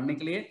ज्यादा पढ़ने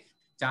के लिए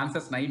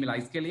चांसेस नहीं मिला।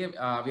 इसके लिए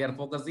we are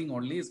focusing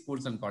only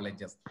schools and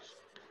colleges.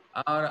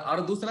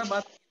 और दूसरा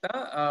बात था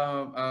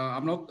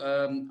हम लोग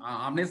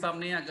आमने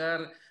सामने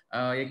अगर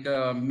एक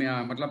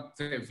मतलब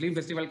फिल्म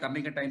फेस्टिवल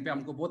करने के टाइम पे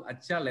हमको बहुत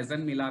अच्छा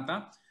लेसन मिला था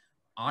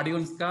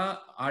ऑडियंस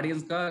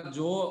का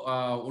जो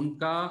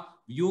उनका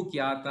व्यू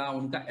क्या था,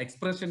 उनका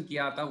एक्सप्रेशन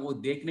क्या था, वो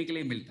देखने के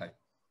लिए मिलता है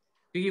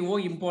क्योंकि वो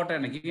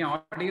इम्पोर्टेंट है। क्योंकि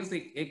ऑडियंस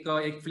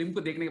एक फिल्म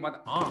को देखने के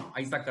बाद हाँ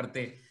ऐसा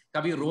करते,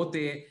 कभी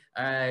रोते,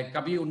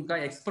 कभी उनका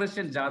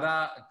एक्सप्रेशन ज्यादा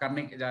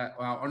करने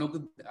उनको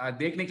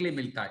देखने के लिए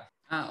मिलता है।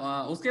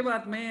 उसके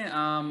बाद में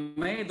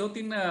मैं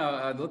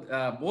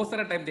बहुत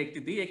सारा टाइम देखती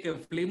थी। एक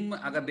फिल्म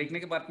अगर देखने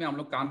के बाद में हम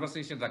लोग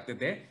कॉन्वर्सेशन रखते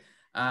थे,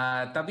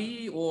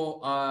 तभी वो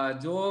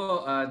जो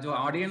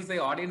ऑडियंस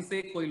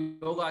से कोई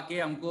लोग आके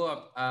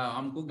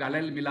हमको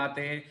गले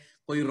मिलाते,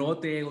 कोई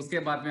रोते, उसके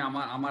बाद में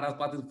हमारा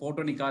पास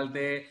फोटो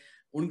निकालते,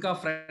 उनका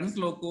फ्रेंड्स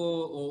लोग को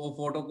वो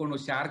फोटो को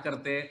शेयर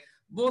करते,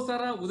 बहुत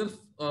सारा उधर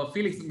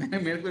फीलिंग्स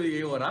मेरे को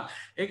ये हो रहा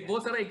एक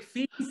बहुत सारा एक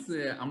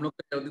फीलिंग्स हम लोग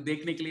को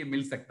देखने के लिए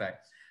मिल सकता है।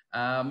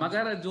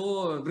 मगर जो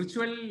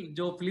विर्चुअल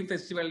जो फिल्म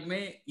फेस्टिवल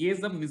में ये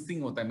सब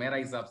मिसिंग होता है मेरा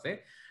हिसाब से।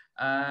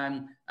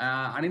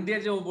 अनिंदिया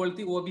जो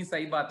बोलती वो भी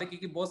सही बात है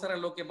क्योंकि बहुत सारे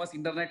लोग के पास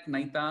इंटरनेट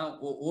नहीं था,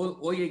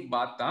 वो एक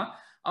बात था।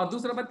 और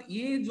दूसरा बात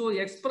ये जो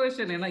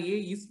एक्सप्रेशन है ना, ये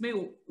इसमें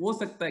हो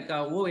सकता है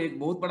का, वो एक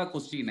बहुत बड़ा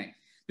क्वेश्चन है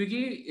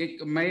क्योंकि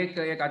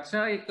एक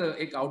अच्छा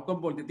एक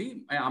आउटकम बोलती थी।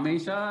 मैं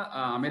हमेशा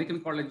अमेरिकन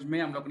कॉलेज में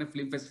हम लोग ने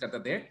फिल्म फेस्ट करते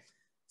थे।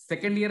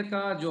 सेकेंड ईयर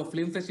का जो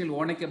फिल्म फेस्टिवल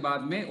होने के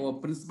बाद में वो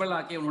प्रिंसिपल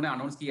आके उन्होंने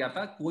अनाउंस किया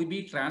था कोई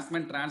भी ट्रांस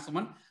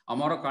वुमन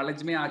हमारा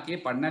कॉलेज में आके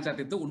पढ़ना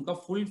चाहते थे उनका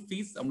फुल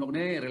फीस हम लोग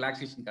ने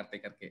रिलैक्सेशन करते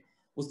करके।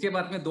 उसके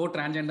बाद में 2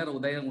 ट्रांसजेंडर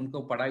उधर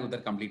उनको पढ़ाई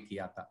उधर कंप्लीट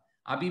किया था।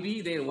 अभी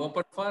भी दे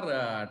open for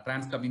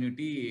trans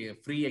community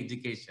free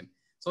education.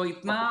 सो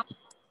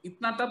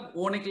इतना तब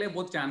होने के लिए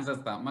बहुत चांसेस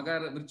था, मगर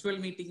वर्चुअल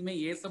मीटिंग में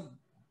ये सब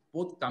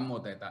बहुत कम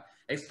होता था,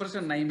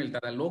 एक्सप्रेशन नहीं मिलता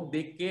था, लोग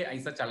देख के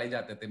ऐसा चले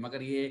जाते थे,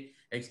 मगर ये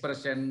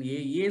एक्सप्रेशन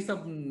ये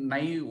सब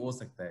नहीं हो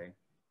सकता है।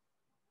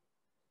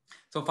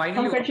 So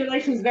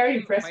Congratulations, very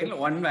impressive. finally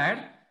one word.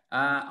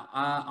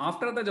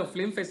 After the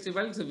film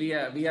festivals, we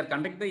are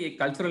conducting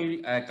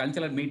a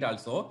cultural meet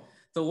also.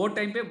 तो वो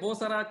टाइम पे बहुत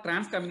सारा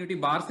ट्रांस कम्युनिटी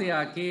बाहर से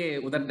आके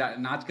उधर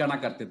नाच गाना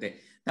करते थे।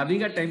 तभी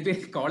का टाइम पे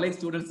कॉलेज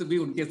स्टूडेंट्स भी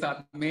उनके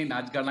साथ में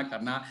नाच गाना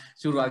करना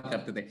शुरुआत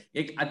करते थे।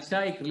 एक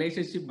अच्छा एक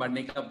रिलेशनशिप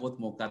बनने का बहुत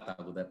मौका था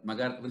उधर,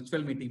 मगर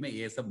वर्चुअल मीटिंग में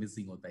ये सब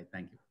मिसिंग होता है।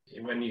 Thank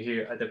you. When you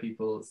hear other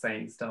people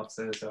saying stuff,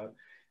 so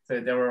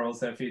there were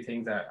also a few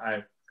things that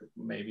I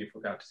maybe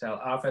forgot to tell.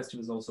 Our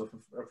festival is also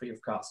free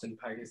of cost in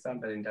Pakistan,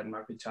 but in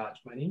Denmark we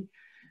charge money.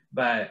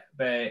 But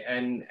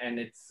and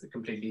it's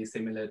completely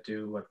similar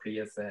to what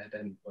Priya said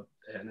and what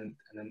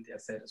Anandya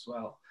said as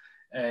well.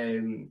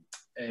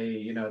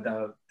 You know,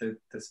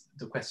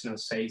 the question of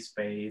safe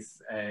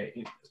space,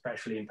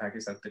 especially in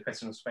Pakistan, the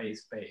question of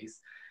space,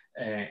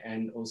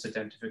 and also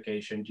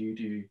gentrification due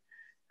to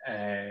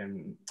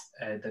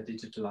the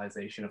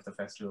digitalization of the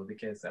festival,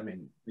 because I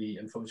mean, we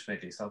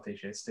unfortunately South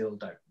Asia is still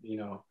that, you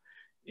know,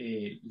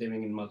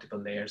 living in multiple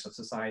layers of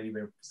society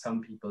where some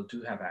people do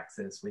have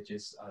access, which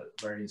is a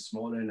very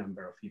smaller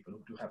number of people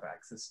who do have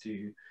access to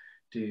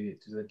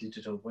the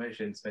digital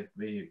versions. But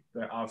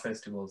where our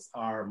festivals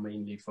are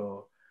mainly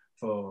for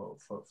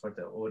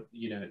the,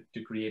 you know,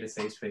 to create a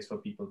safe space for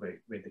people where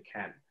they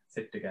can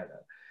sit together.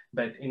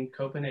 But in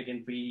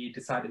Copenhagen, we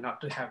decided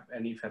not to have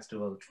any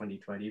festival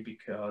 2020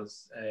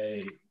 because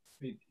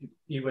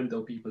even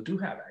though people do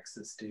have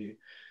access to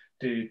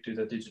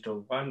the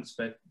digital ones,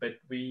 but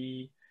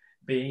we,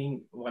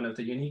 being one of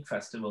the unique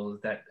festivals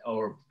that,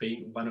 or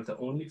being one of the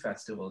only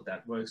festivals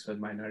that works with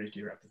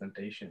minority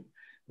representation,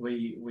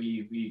 we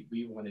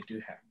wanted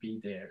to be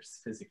there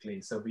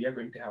physically. So we are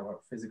going to have our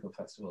physical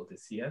festival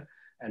this year,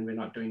 and we're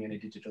not doing any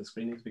digital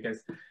screenings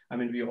because, I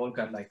mean, we all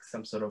got like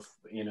some sort of,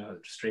 you know,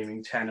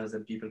 streaming channels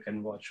and people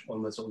can watch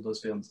almost all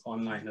those films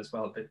online as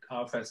well. But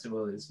our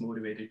festival is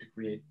motivated to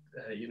create,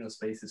 you know,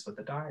 spaces for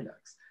the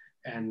dialogues,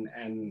 and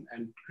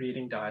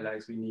creating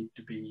dialogues, we need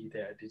to be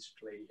there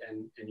digitally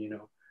and you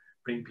know,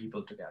 bring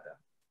people together.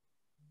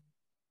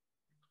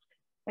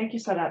 Thank you,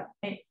 Sadat.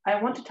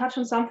 I want to touch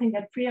on something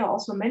that Priya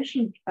also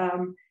mentioned,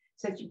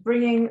 said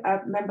bringing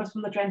members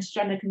from the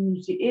transgender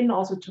community in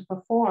also to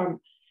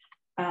perform.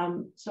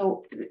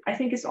 So I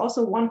think it's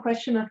also one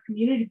question of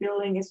community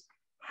building is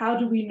how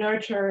do we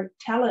nurture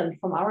talent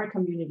from our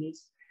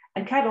communities?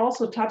 And Kat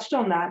also touched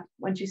on that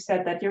when she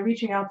said that you're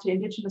reaching out to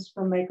Indigenous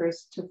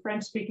filmmakers, to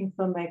French-speaking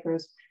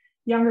filmmakers,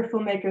 younger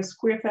filmmakers,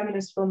 queer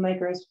feminist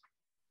filmmakers,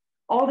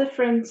 all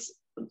different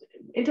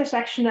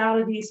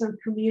intersectionalities and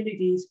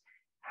communities.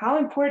 How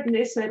important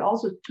is it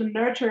also to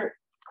nurture,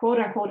 quote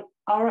unquote,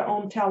 our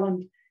own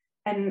talent?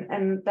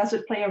 And does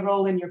it play a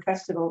role in your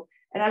festival?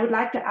 And I would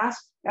like to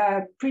ask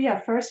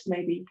Priya first,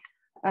 maybe,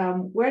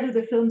 where do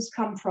the films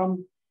come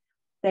from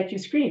that you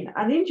screen?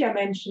 Anindya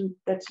mentioned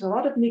that a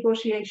lot of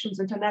negotiations,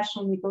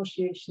 international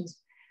negotiations,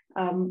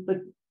 but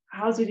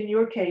how's it in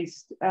your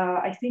case?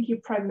 I think you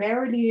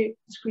primarily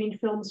screen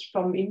films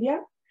from India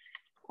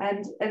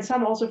and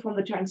some also from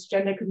the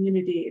transgender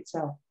community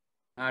itself.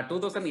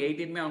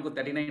 2018 में हमको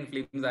 39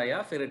 films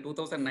आया, फिर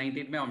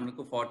 2019 में हम लोग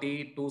को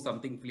 42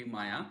 something film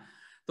आया।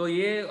 तो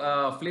ये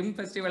फिल्म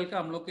फेस्टिवल का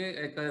हम लोग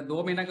के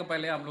 2 महीना के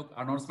पहले हम लोग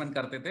अनाउंसमेंट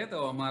करते थे,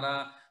 तो हमारा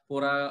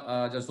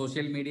पूरा जो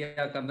सोशल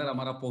मीडिया के अंदर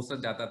हमारा पोस्टर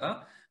जाता था।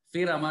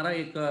 फिर हमारा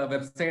एक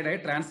वेबसाइट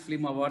है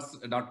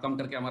transfilmawards.com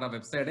करके हमारा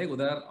वेबसाइट है,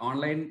 उधर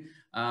ऑनलाइन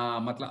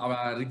मतलब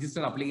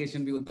रजिस्टर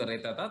एप्लीकेशन भी उधर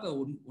रहता था। तो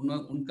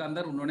उनका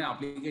अंदर उन्होंने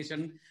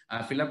एप्लीकेशन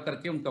फिलअप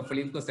करके उनका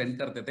फिल्म को सेंड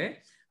करते थे।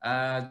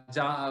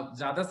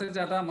 ज्यादा से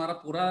ज्यादा हमारा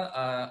पूरा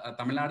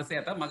तमिलनाडु से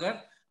आता, मगर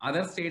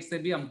अदर स्टेट से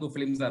भी हमको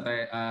फिल्म्स आता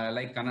है,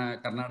 लाइक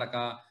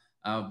कर्नाटका,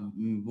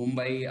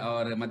 मुंबई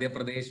और मध्य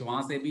प्रदेश,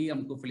 वहां से भी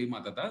हमको फिल्म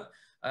आता था।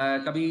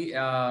 कभी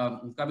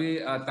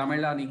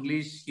तमिल और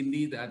इंग्लिश,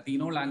 हिंदी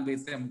तीनों लैंग्वेज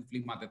से हम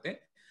फिल्म आते थे।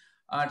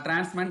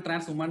 ट्रांस मैन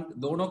ट्रांस वुमन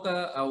दोनों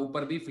का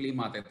ऊपर भी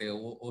फिल्म आते थे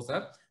वो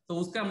सब। तो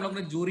उसका हम लोग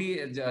ने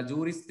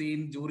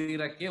जूरी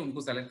रख के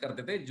उनको सेलेक्ट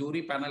करते थे।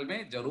 जूरी पैनल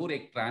में जरूर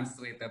एक ट्रांस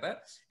रहता था,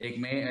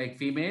 एक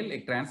फीमेल,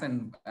 एक ट्रांस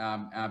एंड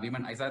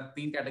वीमेन, ऐसा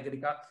 3 कैटेगरी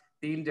का,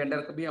 3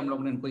 जेंडर का भी हम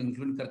लोग ने उनको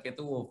इंक्लूड करके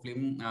तो वो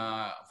फिल्म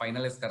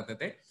फाइनलाइज करते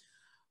थे।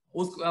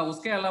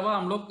 उसके अलावा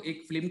हम लोग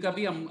एक फिल्म का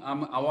भी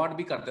हम अवार्ड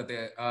भी करते थे,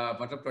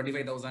 मतलब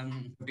 25,000,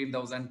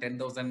 15,000,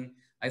 10,000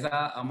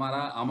 ऐसा हमारा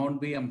अमाउंट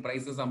भी, हम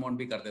प्राइसेस अमाउंट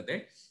भी करते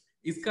थे।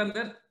 इसके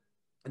अंदर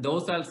 2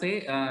 साल से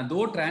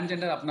 2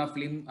 ट्रांसजेंडर अपना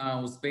फिल्म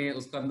उसके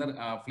अंदर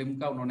फिल्म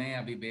का उन्होंने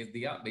अभी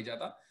भेजा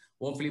था।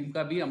 वो फिल्म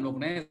का भी हम लोग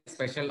ने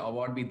स्पेशल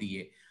अवार्ड भी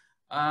दिए।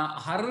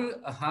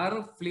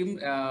 हर फिल्म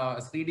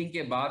स्क्रीनिंग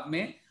के बाद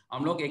में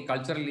हम लोग एक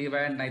कल्चरल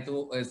इवेंट, नहीं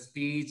तो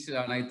स्पीच,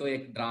 नहीं तो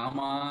एक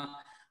ड्रामा,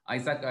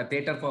 ऐसा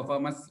थिएटर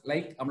परफॉर्मेंस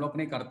लाइक हम लोग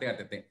ने करते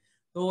आते थे।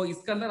 तो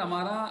इसके अंदर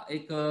हमारा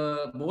एक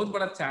बहुत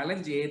बड़ा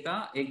चैलेंज ये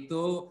था, एक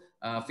तो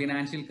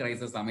फिनेंशियल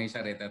क्राइसिस हमेशा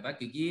रहता था,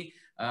 क्योंकि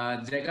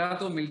जगह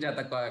तो मिल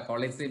जाता,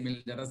 कॉलेज से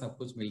मिल जाता, सब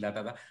कुछ मिल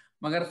जाता था,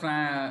 मगर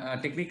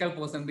टेक्निकल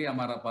पर्सन भी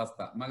हमारा पास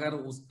था, मगर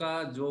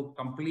उसका जो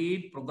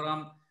कंप्लीट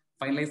प्रोग्राम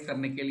फाइनलाइज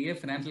करने के लिए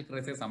फाइनेंशियल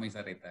क्राइसिस हमेशा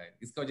रहता है।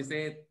 इसकी वजह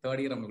से 3rd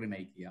ईयर हम लोग ने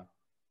नहीं किया।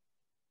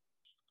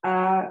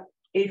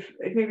 If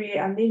maybe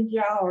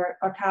Anindya or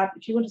Kat,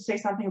 if you want to say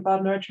something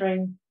about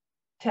nurturing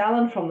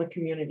talent from the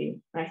community,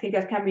 and I think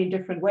that can be in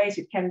different ways.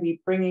 It can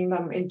be bringing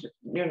them into,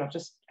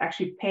 just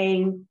actually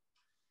paying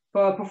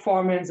for a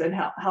performance and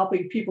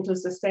helping people to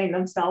sustain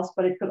themselves,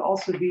 but it could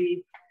also be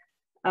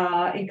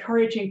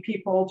encouraging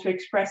people to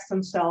express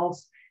themselves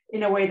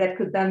in a way that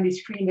could then be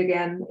screened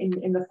again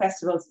in the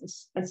festivals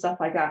and stuff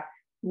like that.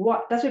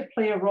 What does it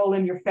play a role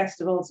in your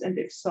festivals, and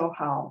if so,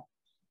 how?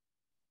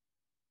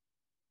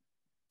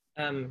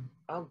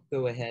 I'll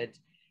go ahead.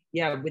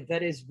 Yeah, but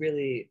that is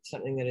really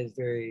something that is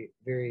very,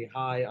 very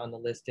high on the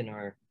list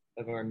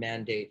of our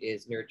mandate,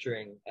 is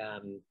nurturing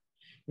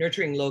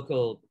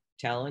local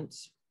talent,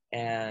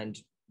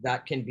 and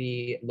that can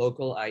be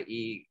local,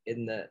 i.e.,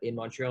 in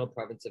Montreal,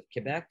 province of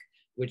Quebec,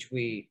 which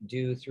we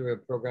do through a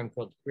program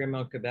called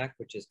Queer Quebec,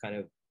 which is kind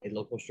of a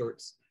local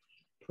shorts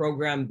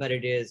program, but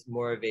it is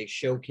more of a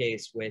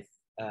showcase with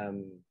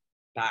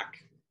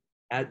back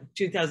at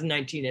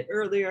 2019 and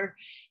earlier,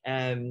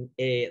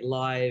 a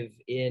live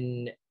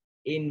in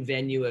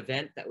venue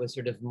event that was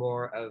sort of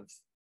more of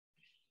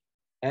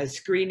a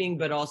screening,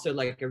 but also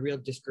like a real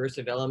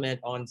discursive element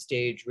on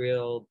stage,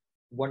 real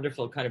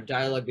wonderful kind of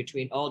dialogue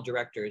between all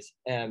directors.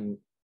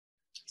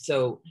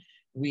 So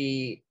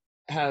we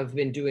have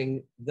been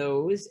doing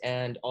those,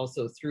 and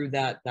also through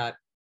that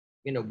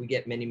we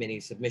get many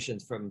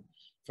submissions from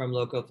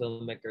local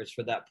filmmakers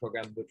for that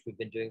program, which we've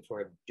been doing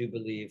for, I do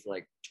believe,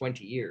 like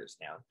 20 years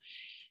now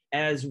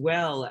as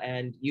well.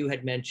 And you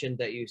had mentioned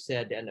that you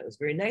said, and it was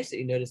very nice that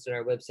you noticed on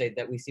our website,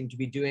 that we seem to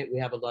be we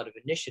have a lot of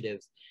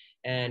initiatives.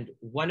 And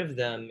one of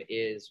them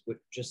is, which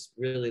just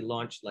really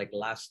launched like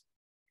last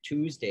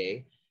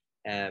Tuesday,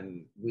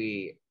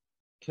 we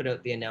put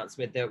out the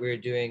announcement that we're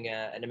doing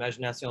an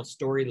Imagination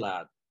Story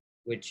Lab,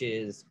 which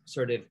is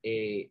sort of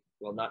it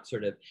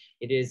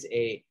is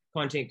a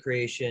content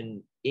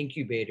creation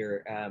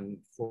incubator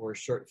for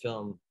short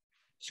film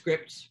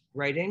script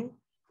writing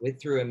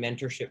through a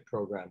mentorship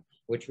program,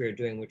 which we're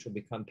doing, which will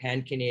become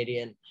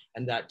pan-Canadian.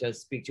 And that does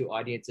speak to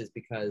audiences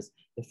because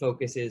the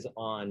focus is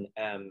on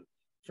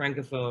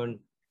Francophone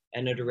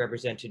and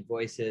underrepresented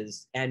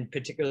voices, and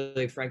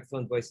particularly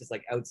Francophone voices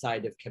like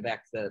outside of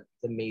Quebec, the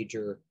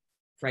major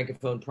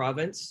Francophone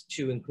province,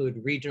 to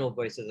include regional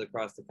voices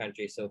across the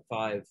country. So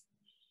five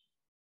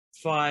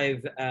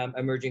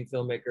emerging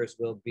filmmakers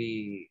will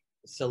be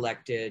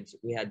selected.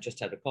 We just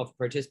had a call for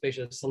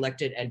participation,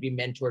 selected and be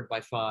mentored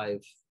by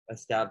 5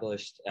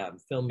 established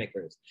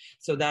filmmakers.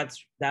 So that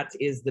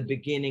is the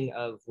beginning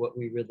of what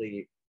we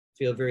really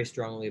feel very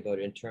strongly about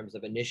in terms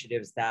of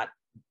initiatives that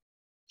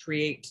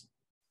create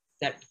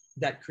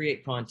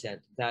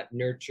content, that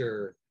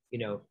nurture,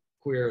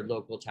 queer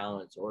local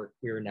talents or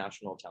queer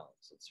national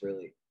talents. It's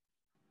really,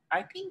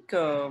 I think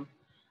I've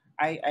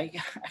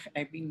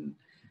been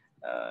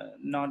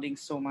nodding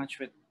so much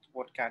with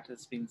what Kat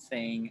has been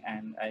saying,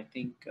 and I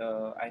think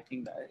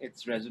that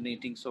it's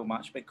resonating so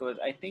much, because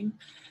I think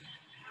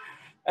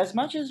as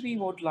much as we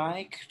would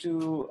like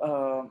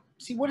to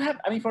see what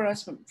happens, I mean, for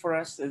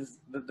us is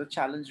the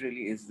challenge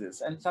really is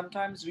this, and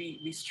sometimes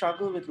we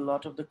struggle with a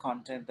lot of the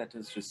content that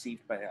is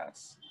received by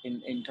us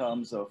in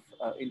terms of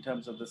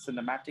the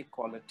cinematic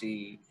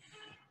quality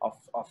of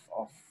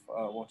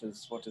what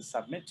is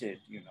submitted,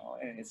 you know,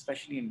 and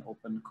especially in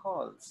open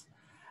calls.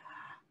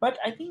 But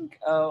I think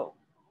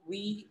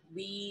we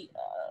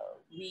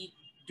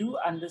do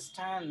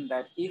understand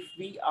that if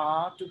we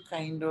are to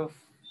kind of,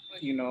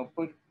 you know,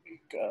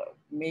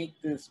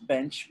 make this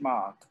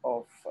benchmark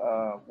of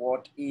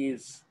what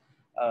is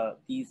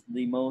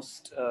the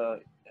most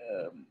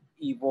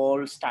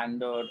evolved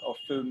standard of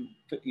film,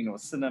 you know,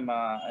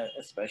 cinema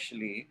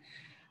especially,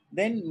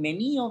 then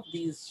many of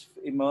these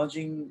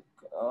emerging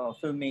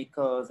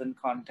filmmakers and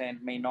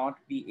content may not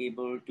be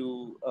able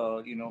to,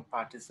 you know,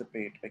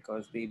 participate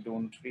because they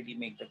don't really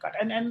make the cut.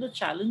 And the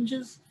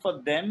challenges for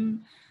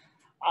them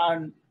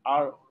are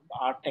are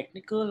are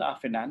technical, are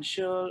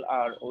financial,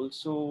 are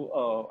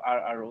also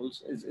are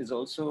also is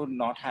also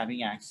not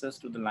having access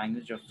to the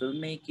language of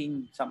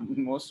filmmaking.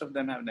 Most of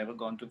them have never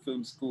gone to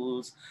film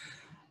schools.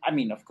 I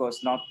mean, of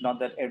course, not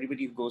that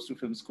everybody who goes to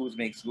film schools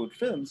makes good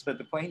films, but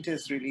the point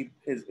is really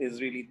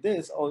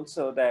this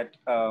also, that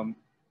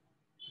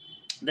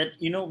that,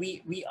 you know,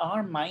 we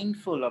are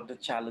mindful of the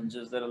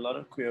challenges that a lot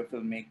of queer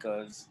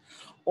filmmakers,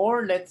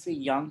 or let's say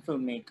young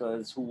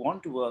filmmakers who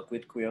want to work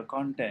with queer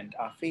content,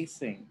 are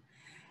facing.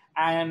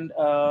 And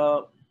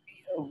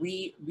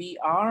we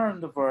are on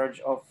the verge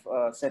of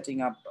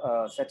setting up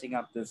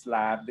this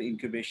lab, the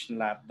incubation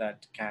lab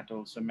that Kat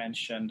also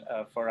mentioned,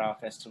 for our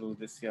festival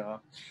this year.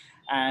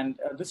 And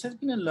this has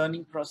been a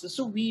learning process.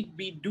 So we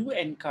do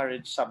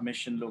encourage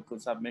submission, local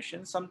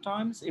submission.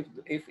 Sometimes if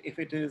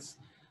it is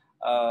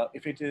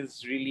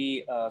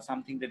really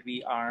something that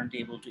we aren't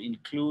able to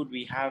include,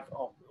 we have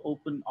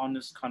open,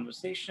 honest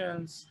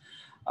conversations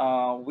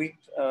with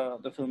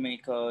the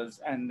filmmakers,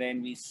 and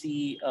then we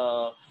see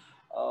how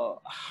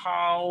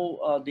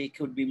they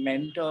could be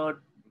mentored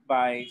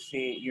by,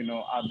 say, you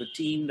know, the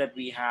team that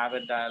we have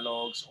at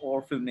Dialogues,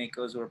 or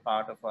filmmakers who are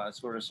part of us,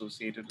 who are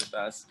associated with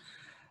us.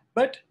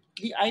 But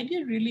the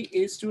idea really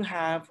is to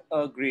have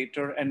a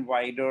greater and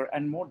wider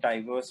and more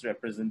diverse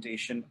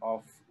representation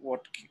of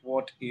what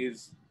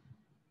is,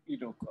 you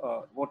know,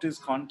 what is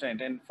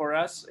content. And for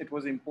us, it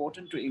was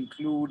important to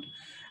include,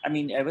 I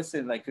mean, ever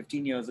since like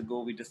 15 years ago,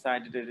 we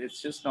decided that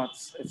it's just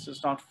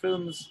not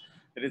films,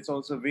 but it's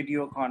also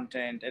video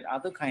content and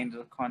other kinds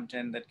of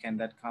content that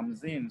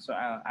comes in. So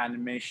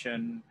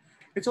animation.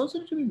 It's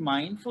also to be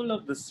mindful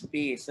of the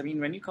space. I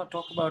mean, when you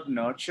talk about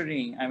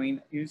nurturing, I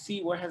mean, you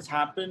see what has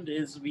happened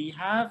is we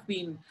have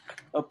been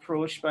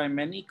approached by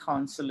many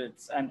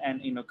consulates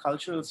and you know,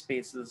 cultural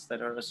spaces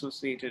that are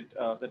associated,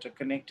 that are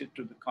connected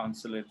to the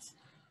consulates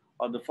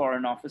or the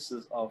foreign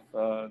offices of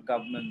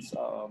governments,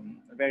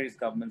 various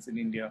governments in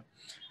India.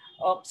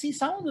 See,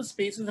 some of the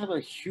spaces have a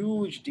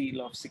huge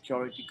deal of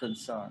security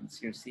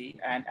concerns, you see,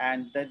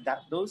 and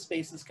that those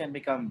spaces can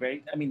become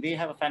very, I mean, they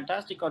have a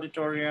fantastic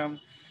auditorium,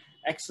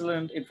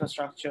 excellent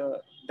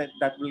infrastructure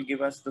that will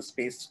give us the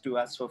space to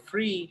us for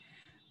free.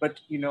 But,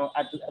 you know,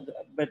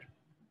 but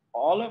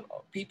all of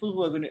people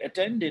who are going to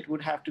attend it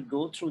would have to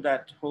go through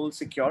that whole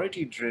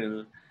security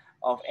drill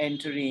of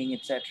entering,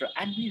 etc.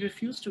 And we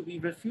refuse to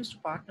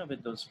partner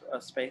with those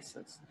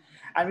spaces.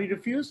 And we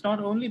refuse not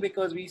only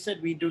because we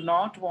said we do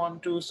not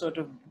want to sort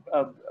of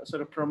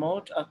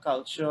promote a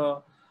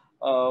culture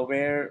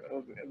where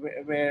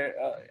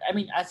I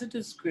mean, as it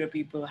is, queer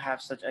people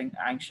have such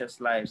anxious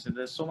lives, and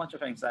there's so much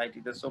of anxiety,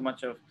 there's so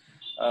much of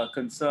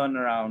concern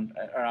around,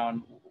 I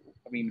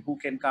mean, who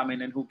can come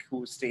in and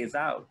who stays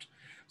out.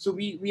 So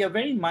we are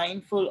very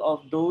mindful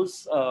of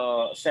those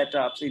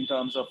setups in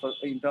terms of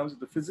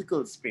the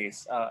physical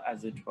space,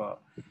 as it were.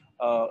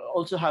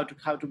 Also how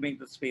to make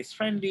the space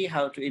friendly,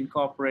 how to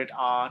incorporate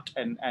art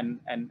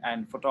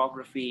and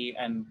photography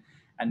and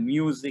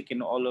music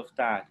and all of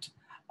that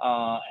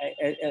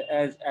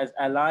as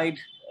allied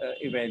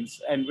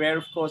events, and where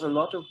of course a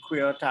lot of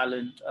queer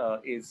talent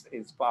is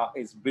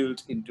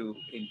built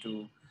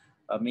into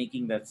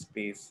making that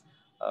space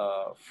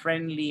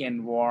friendly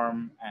and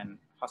warm and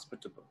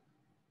hospitable.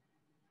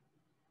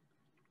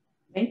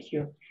 Thank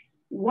you.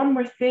 One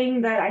more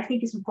thing that I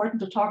think is important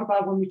to talk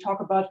about when we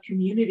talk about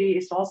community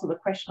is also the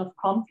question of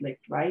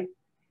conflict, right?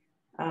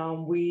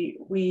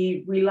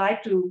 We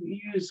like to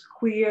use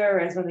queer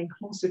as an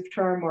inclusive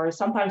term, or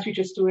sometimes we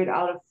just do it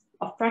out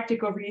of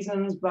practical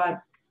reasons, but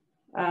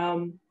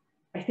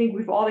I think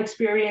we've all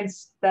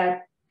experienced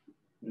that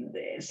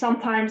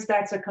sometimes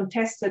that's a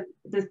contested,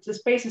 the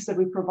spaces that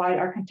we provide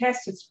are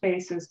contested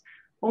spaces.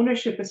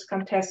 Ownership is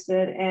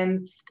contested,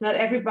 and not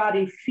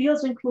everybody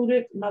feels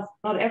included, not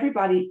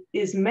everybody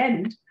is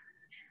meant.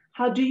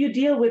 How do you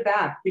deal with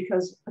that?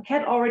 Because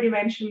Kat already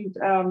mentioned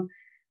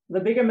the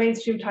bigger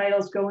mainstream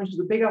titles go into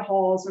the bigger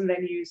halls and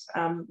venues.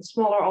 The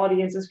smaller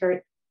audiences very,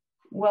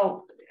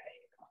 well,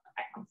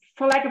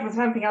 for lack of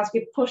something else,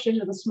 get pushed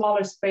into the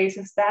smaller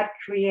spaces. That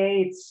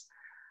creates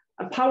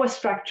a power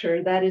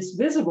structure that is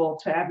visible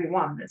to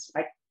everyone. It's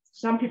like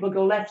some people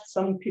go left,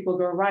 some people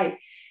go right.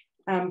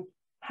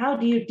 How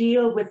do you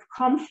deal with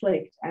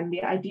conflict and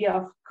the idea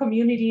of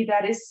community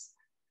that is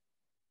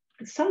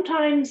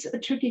sometimes a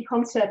tricky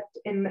concept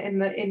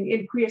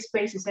in queer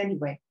spaces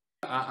anyway?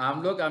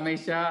 हम लोग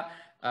हमेशा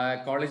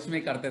college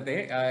में करते थे।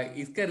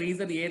 इसका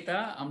reason ये था,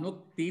 हम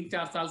लोग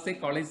 3-4 साल से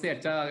कॉलेज से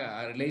अच्छा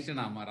रिलेशन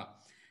है हमारा,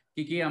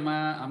 क्योंकि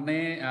हमने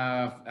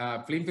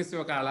फिल्म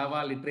फेस्टिवल के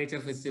अलावा लिटरेचर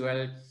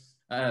फेस्टिवल,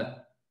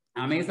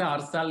 हमेशा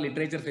हर साल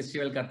लिटरेचर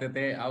फेस्टिवल करते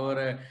थे, और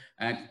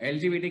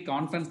एलजीबीटी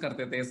कॉन्फ्रेंस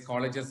करते थे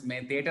कॉलेजेस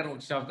में, थिएटर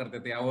वर्कशॉप करते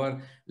थे,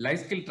 और लाइफ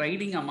स्किल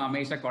ट्रेनिंग हम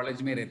हमेशा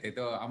कॉलेज में रहते।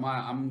 तो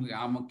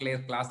हम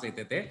क्लास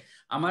लेते थे।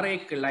 हमारा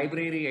एक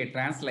लाइब्रेरी है,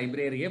 ट्रांस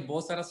लाइब्रेरी है,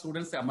 बहुत सारा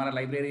स्टूडेंट्स हमारा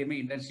लाइब्रेरी में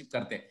इंटर्नशिप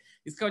करते हैं।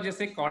 इसका वजह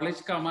से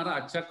कॉलेज का हमारा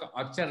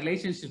अच्छा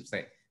रिलेशनशिप्स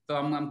है। तो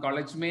हम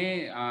कॉलेज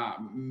में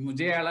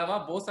मुझे अलावा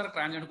बहुत सारा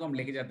ट्रांसजेंडर को हम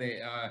लेके जाते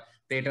हैं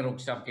थिएटर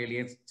वर्कशॉप के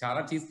लिए,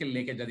 सारा चीज के लिए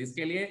लेके जाते।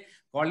 इसके लिए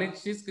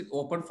college is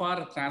open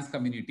for trans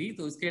community,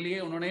 तो इसके लिए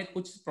उन्होंने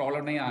कुछ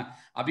प्रॉब्लम नहीं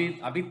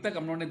अभी तक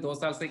हम लोगों ने 2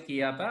 साल से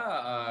किया था।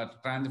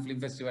 Trans film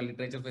festival,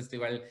 literature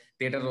festival,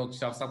 theatre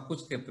workshop सब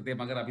कुछ करते थे,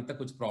 मगर अभी तक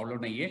कुछ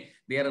प्रॉब्लम नहीं है।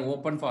 They are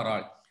open for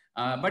all.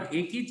 But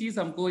एक ही चीज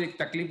हमको एक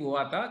तकलीफ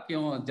हुआ था,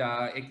 क्यों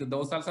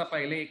 1-2 साल से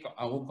पहले एक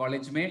वो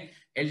कॉलेज में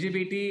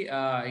एलजीबीटी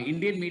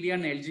इंडियन मीडिया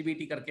ने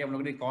एलजीबीटी करके हम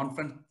लोगों ने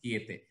कॉन्फ्रेंस किए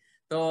थे।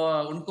 तो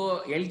उनको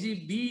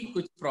एलजीबी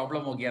कुछ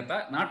प्रॉब्लम हो गया था,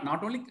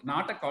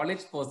 नॉट अ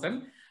कॉलेज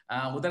पर्सन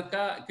उधर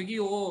का, क्योंकि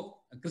वो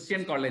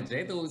क्रिश्चियन कॉलेज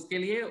है, तो उसके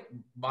लिए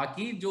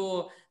बाकी जो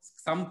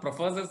सम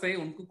प्रोफेसर्स है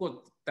उनको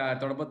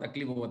थोड़ा बहुत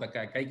तकलीफ होता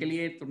है। कई के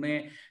लिए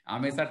तुम्हें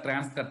हमेशा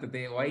ट्रांस करते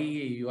थे, why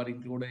you are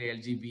included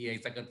LGB,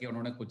 ऐसा करके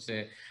उन्होंने कुछ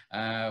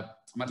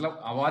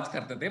मतलब आवाज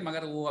करते थे,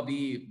 मगर वो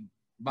अभी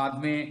बाद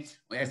में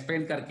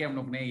एक्सप्लेन करके हम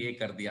लोग ने ये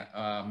कर दिया।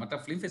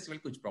 मतलब फिल्म फेस्टिवल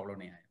कुछ प्रॉब्लम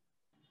नहीं आया।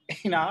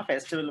 In our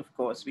festival, of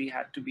course, we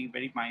had to be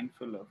very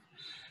mindful of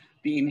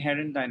the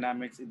inherent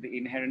dynamics, the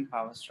inherent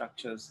power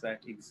structures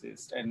that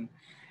exist,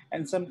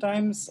 and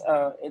sometimes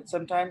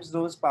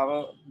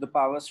the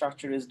power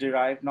structure is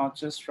derived not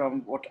just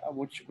from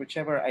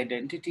whichever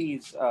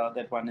identities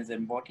that one is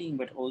embodying,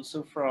 but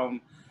also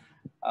from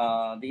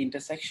the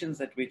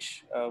intersections at which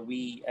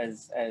we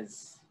as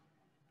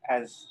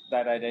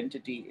that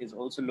identity is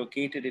also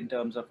located in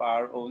terms of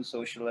our own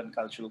social and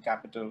cultural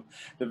capital.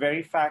 The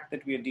very fact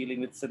that we are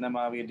dealing with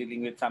cinema, we are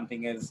dealing with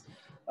something as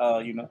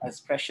as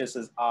precious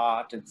as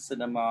art and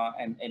cinema,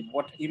 and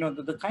what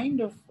the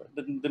kind of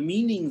the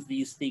meanings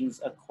these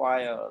things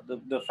acquire.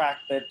 The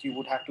fact that you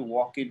would have to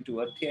walk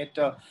into a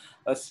theater,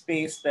 a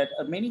space that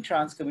many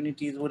trans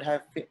communities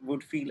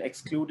would feel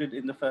excluded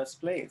in the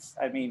first place.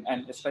 I mean,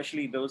 and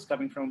especially those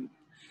coming from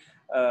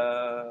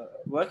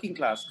working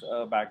class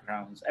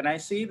backgrounds. And I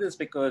say this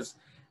because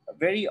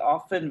very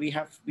often we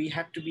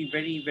have to be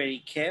very,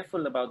 very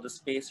careful about the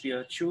space we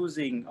are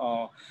choosing,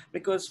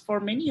 because for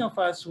many of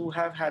us who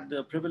have had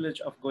the privilege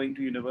of going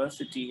to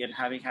university and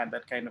having had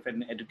that kind of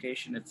an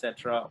education,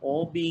 etc.,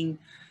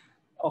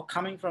 or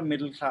coming from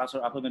middle class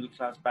or upper middle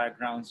class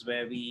backgrounds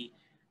where we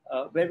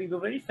were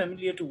very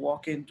familiar to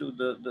walk into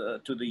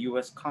the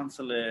U.S.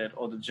 consulate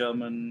or the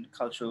German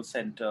cultural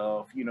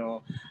center,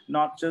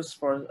 not just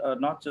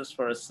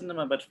for a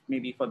cinema, but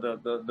maybe for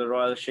the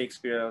Royal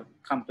Shakespeare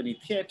Company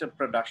theater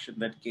production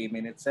that came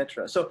in,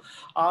 etc. So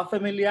our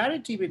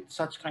familiarity with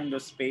such kind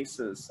of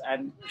spaces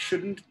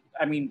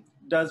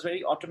does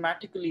very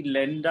automatically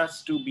lend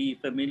us to be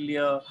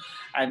familiar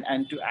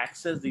and to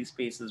access these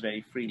spaces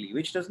very freely,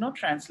 which does not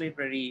translate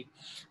very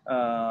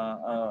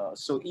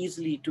so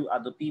easily to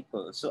other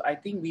people. So I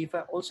think we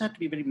also have to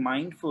be very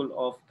mindful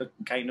of the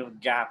kind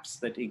of gaps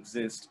that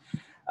exist,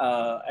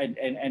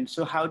 and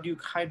so how do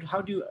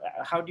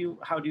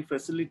you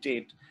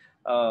facilitate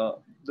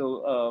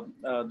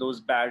those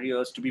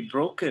barriers to be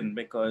broken?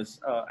 Because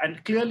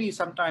and clearly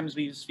sometimes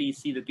we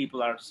see that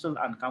people are still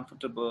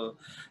uncomfortable.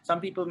 Some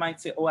people might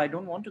say, oh, I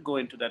don't want to go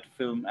into that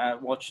film,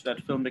 watch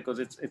that film, because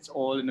it's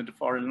all in a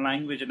foreign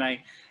language,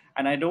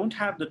 and I don't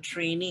have the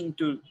training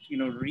to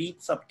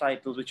read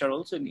subtitles which are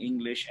also in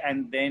English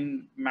and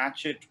then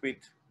match it with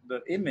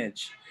the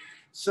image.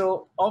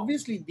 So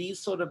obviously these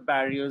sort of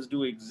barriers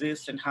do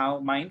exist, and how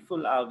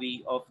mindful are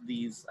we of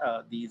these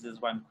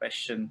is one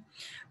question.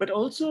 But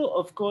also,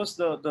 of course,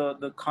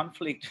 the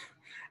conflict,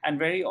 and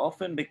very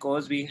often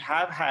because we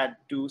have had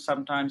to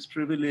sometimes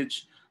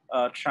privilege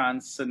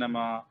trans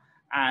cinema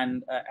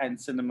and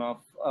cinema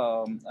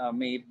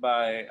made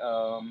by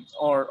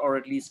or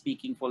at least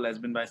speaking for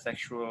lesbian,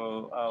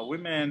 bisexual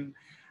women,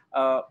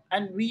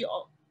 and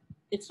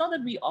it's not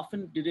that we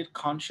often did it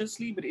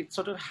consciously, but it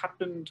sort of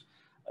happened.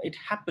 It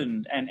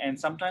happened, and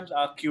sometimes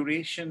our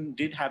curation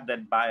did have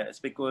that bias,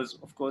 because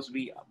of course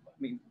the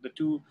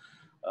two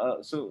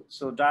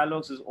so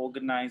Dialogues is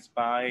organized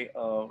by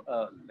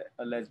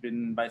a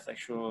lesbian,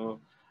 bisexual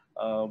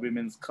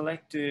women's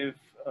collective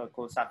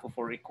called Sappho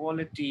for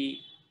Equality,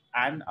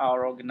 and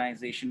our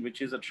organization,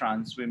 which is a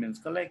trans women's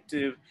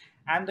collective,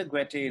 and the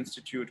Goethe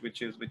Institute,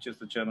 which is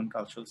the German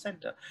Cultural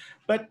Center.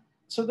 But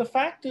so the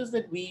fact is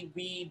that we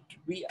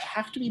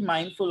have to be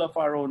mindful of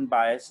our own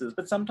biases,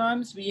 but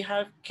sometimes we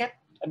have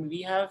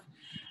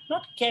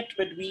not kept,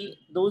 but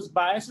those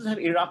biases have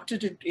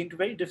erupted into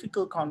very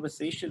difficult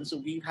conversations. So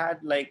we've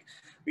had a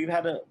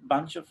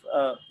bunch of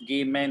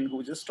gay men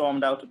who just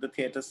stormed out of the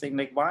theater saying,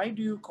 like, why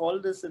do you call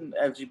this an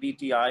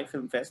LGBTI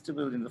film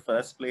festival in the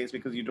first place?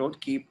 Because you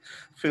don't keep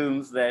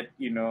films that,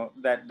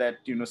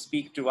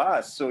 speak to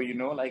us. So,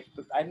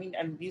 I mean,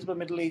 and these were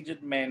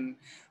middle-aged men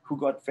who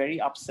got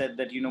very upset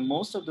that,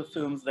 most of the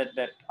films that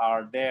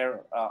are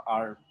there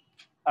are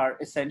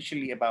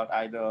essentially about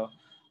either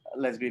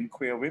lesbian,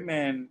 queer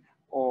women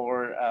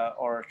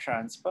or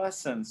trans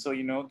persons. So,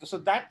 so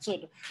that's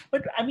it.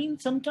 But I mean,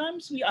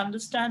 sometimes we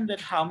understand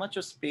that how much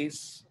of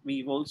space,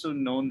 we've also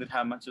known that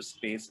how much of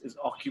space is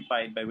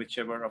occupied by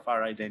whichever of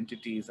our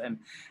identities. And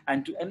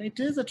it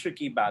is a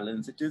tricky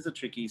balance. It is a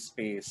tricky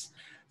space.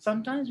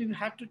 Sometimes we've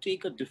had to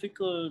take a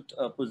difficult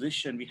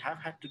position. We have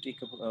had to take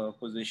a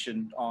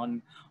position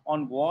on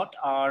what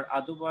are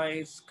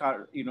otherwise,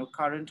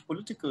 current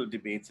political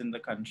debates in the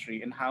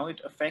country and how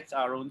it affects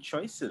our own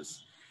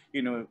choices.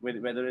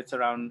 Whether it's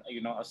around,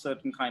 a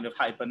certain kind of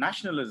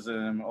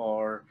hyper-nationalism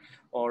or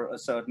a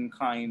certain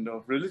kind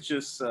of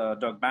religious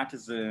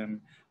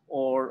dogmatism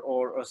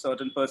or a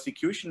certain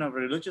persecution of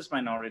religious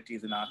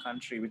minorities in our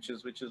country, which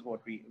is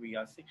what we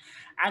are seeing.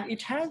 And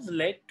it has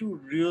led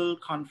to real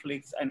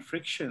conflicts and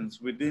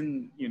frictions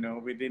within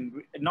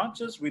not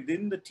just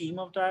within the team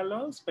of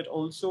dialogues, but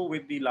also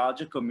with the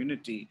larger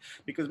community,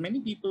 because many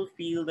people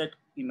feel that,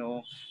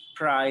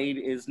 Pride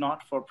is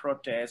not for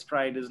protest.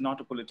 Pride is not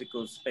a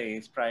political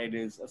space. Pride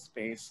is a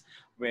space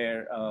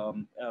where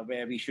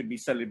we should be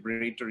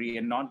celebratory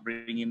and not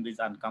bring in these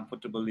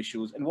uncomfortable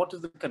issues. And what is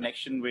the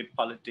connection with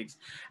politics?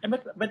 And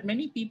but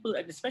many people,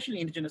 and especially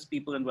indigenous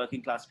people and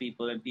working class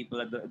people and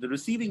people at the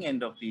receiving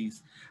end of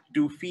these,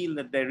 do feel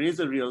that there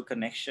is a real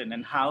connection.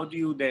 And how do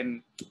you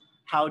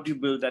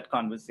build that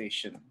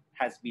conversation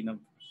has been an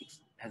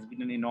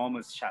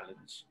enormous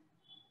challenge.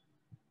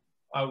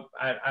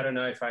 I don't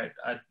know if I'd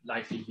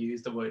like to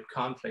use the word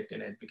conflict in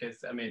it,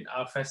 because I mean,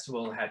 our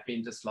festival had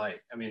been just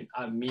like, I mean,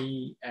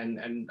 me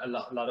and a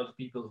lot of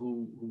people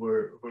who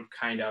were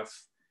kind of,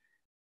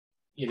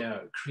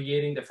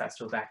 creating the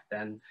festival back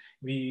then.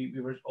 We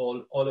were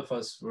all of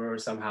us were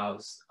somehow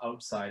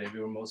outside.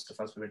 Most of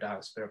us were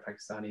diaspora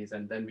Pakistanis,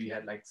 and then we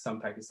had like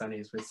some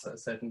Pakistanis with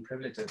certain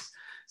privileges.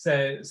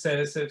 So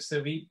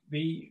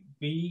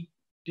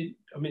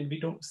we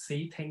don't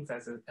see things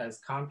as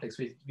conflicts.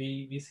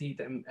 We see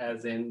them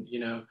as in,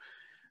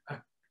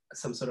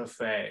 some sort of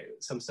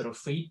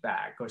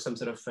feedback or some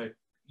sort of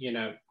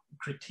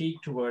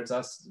critique towards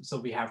us. So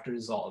we have to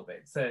resolve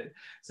it. So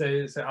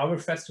our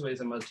festival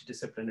is a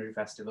multidisciplinary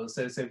festival.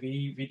 So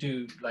we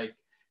do like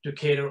to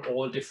cater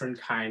all different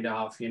kind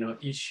of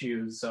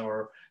issues,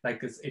 or like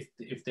this,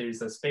 if there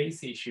is a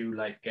space issue,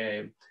 like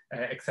a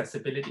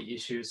accessibility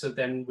issue. So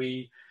then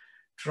we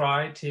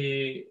try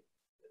to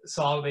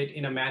solve it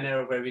in a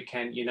manner where we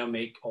can,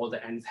 make all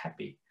the ends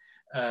happy.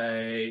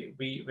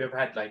 We've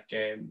had like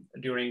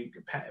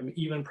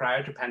even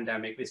prior to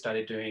pandemic, we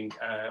started doing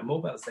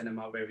mobile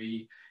cinema where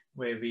we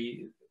went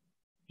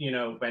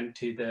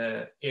to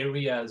the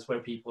areas where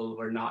people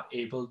were not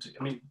able to.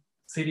 I mean,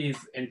 cities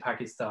in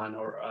Pakistan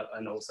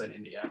and also in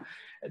India,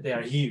 they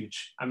are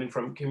huge. I mean,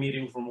 from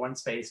commuting from one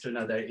space to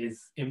another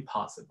is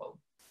impossible.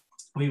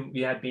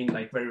 We had been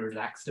like very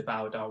relaxed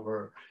about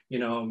our,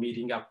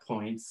 meeting up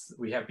points.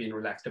 We have been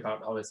relaxed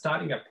about our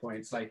starting up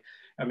points. Like,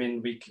 I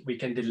mean, we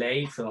can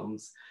delay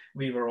films.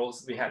 We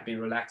had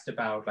been relaxed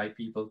about like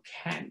people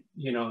can,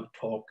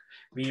 talk.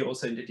 We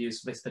also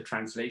introduced whisper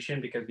translation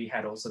because we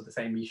had also the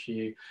same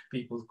issue.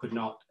 People could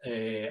not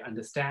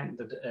understand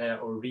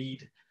or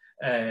read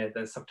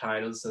the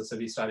subtitles. So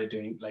we started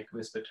doing like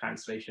whisper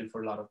translation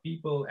for a lot of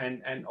people,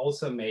 and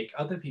also make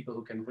other people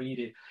who can read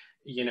it,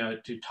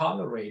 to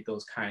tolerate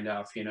those kind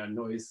of,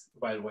 noise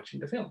while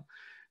watching the film.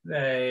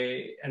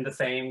 And the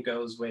same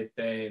goes with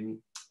doing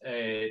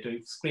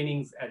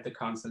screenings at the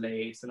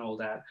consulates and all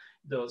that,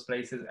 those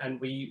places.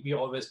 And we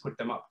always put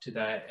them up to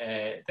that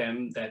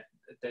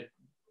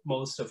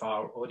most of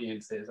our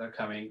audiences are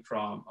coming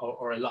from,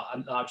 or a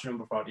large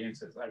number of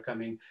audiences are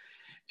coming,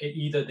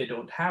 either they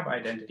don't have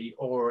identity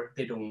or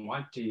they don't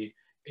want to,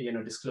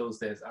 disclose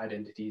their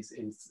identities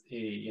in,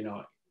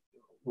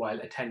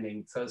 while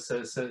attending. So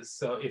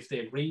if they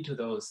agree to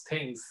those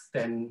things,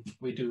 then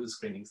we do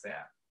screenings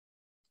there.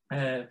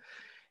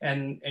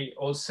 And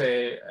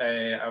also,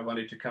 I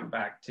wanted to come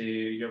back to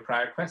your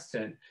prior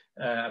question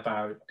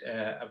about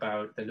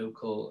the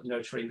local,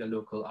 nurturing the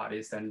local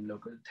artists and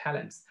local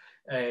talents.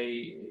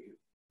 Then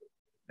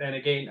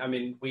again, I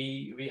mean,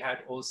 we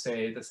had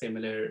also the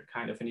similar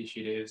kind of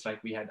initiatives,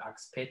 like we had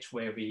Axe Pitch,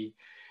 where we,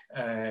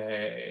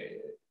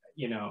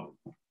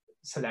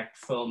 select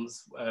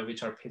films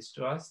which are pitched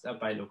to us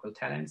by local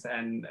talents,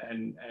 and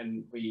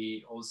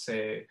we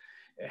also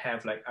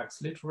have like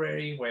Axe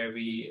Literary, where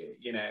we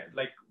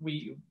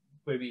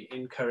where we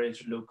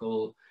encourage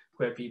local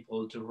queer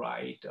people to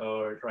write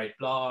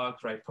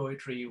blogs, write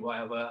poetry,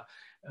 whatever.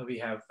 We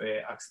have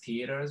Axe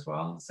Theatre as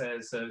well. So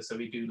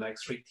we do like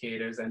street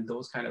theaters and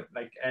those kind of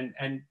like,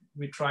 and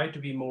we try to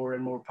be more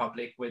and more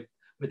public with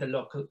with the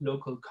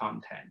local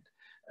content.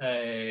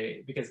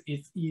 Because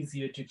it's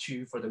easier to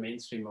chew for the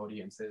mainstream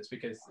audiences,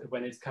 because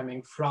when it's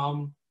coming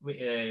from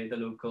the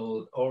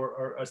local,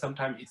 or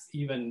sometimes it's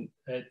even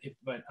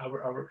when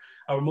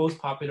our most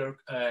popular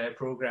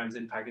programs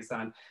in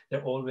Pakistan,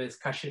 they're always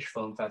Kashish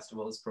Film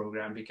Festivals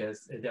program,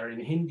 because they're in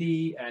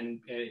Hindi and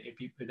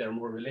people, they're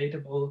more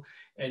relatable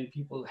and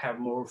people have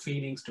more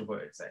feelings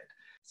towards it.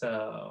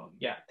 So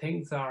yeah,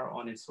 things are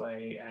on its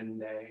way,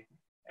 and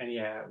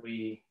yeah,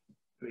 we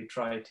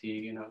try to,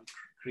 you know,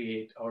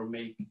 create or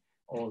make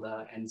all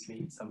the ends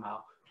meet somehow.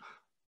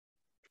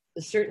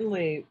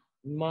 Certainly,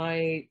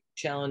 my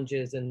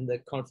challenges and the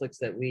conflicts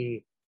that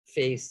we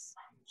face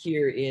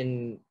here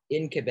in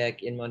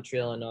Quebec, in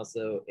Montreal, and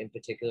also in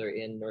particular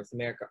in North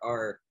America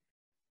are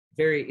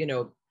very, you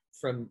know,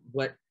 from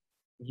what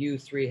you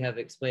three have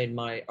explained,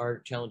 our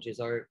challenges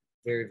are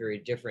very, very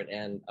different.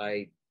 And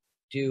I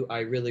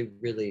really,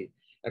 really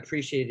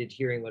appreciated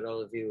hearing what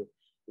all of you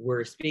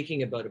were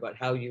speaking about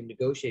how you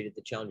negotiated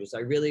the challenges.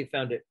 I really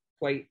found it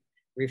quite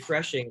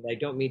refreshing. I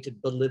don't mean to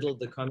belittle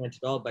the comment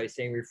at all by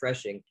saying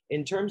refreshing.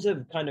 In terms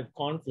of kind of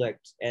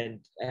conflict,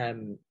 and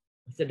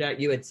Sadat,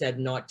 you had said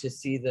not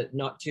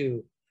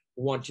to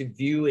want to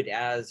view it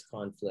as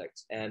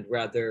conflict, and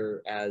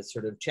rather as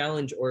sort of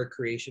challenge or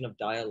creation of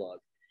dialogue.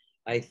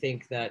 I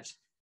think that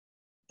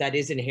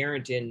is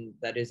inherent in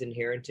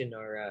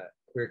our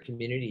queer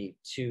community,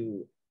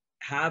 to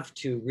have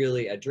to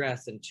really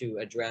address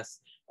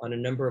on a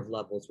number of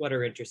levels what our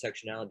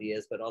intersectionality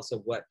is, but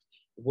also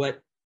what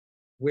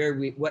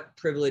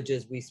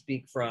privileges we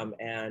speak from,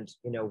 and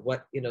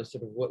what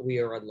sort of what we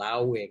are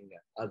allowing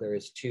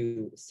others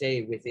to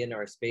say within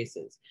our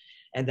spaces.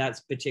 And that's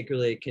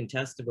particularly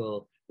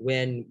contestable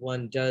when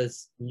one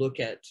does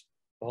look at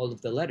all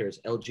of the letters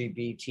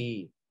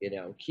LGBT,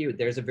 Q.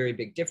 There's a very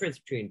big difference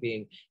between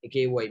being a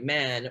gay white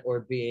man or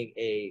being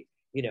a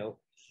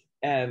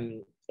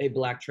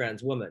Black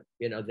trans woman.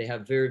 They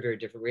have very, very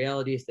different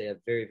realities. They have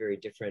very, very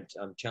different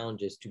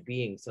challenges to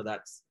being. So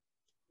that's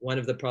one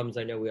of the problems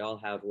I know we all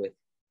have with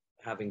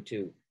having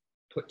to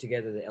put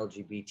together the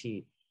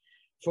LGBT.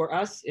 For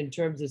us, in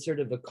terms of sort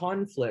of a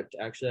conflict,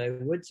 actually, I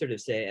would sort of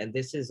say, and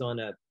this is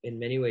in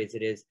many ways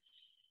it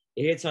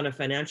hits on a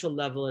financial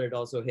level, and it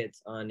also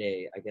hits on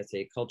a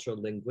cultural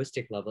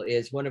linguistic level,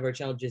 is one of our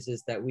challenges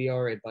is that we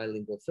are a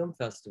bilingual film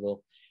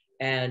festival,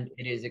 and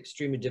it is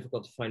extremely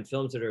difficult to find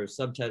films that are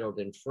subtitled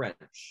in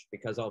French,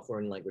 because all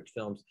foreign language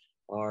films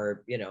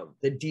are,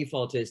 the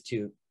default is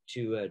to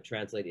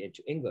translate it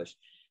into English.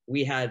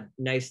 We had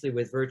nicely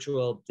with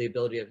virtual the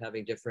ability of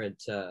having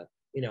different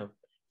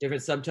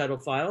subtitle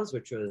files,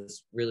 which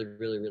was really,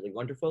 really, really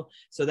wonderful.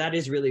 So that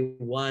is really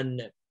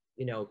one,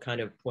 kind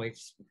of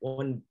points,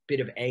 one bit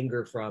of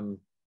anger from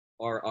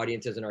our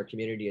audiences and our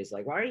community is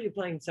like, why are you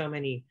playing so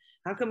many?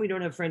 How come we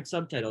don't have French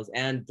subtitles?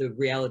 And the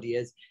reality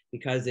is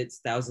because it's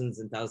thousands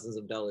and thousands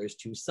of dollars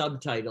to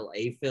subtitle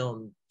a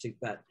film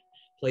that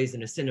plays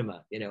in a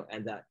cinema,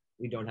 and that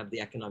we don't have the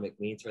economic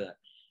means for that.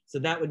 So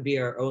that would be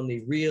our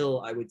only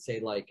real, I would say,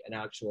 like an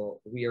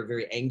actual, we are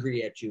very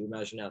angry at you,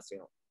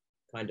 imagination,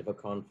 kind of a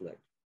conflict.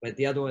 But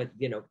the other one,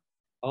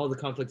 all the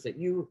conflicts that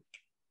you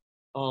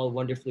all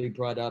wonderfully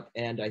brought up,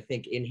 and I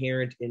think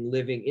inherent in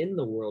living in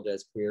the world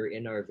as queer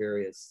in our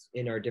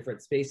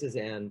different spaces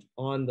and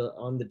on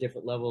the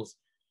different levels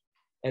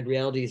and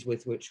realities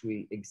with which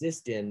we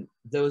exist in,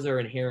 those are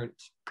inherent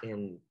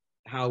in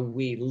how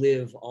we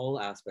live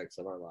all aspects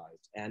of our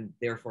lives, and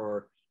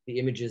therefore the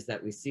images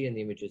that we see and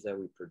the images that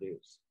we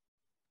produce.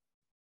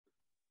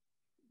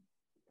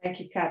 Thank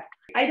you, Kat.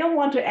 I don't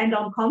want to end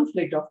on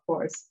conflict, of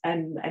course,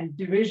 and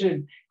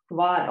division,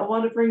 but I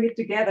want to bring it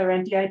together,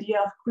 and the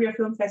idea of queer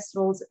film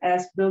festivals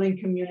as building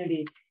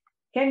community.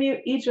 Can you,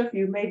 each of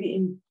you, maybe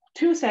in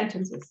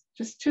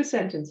just two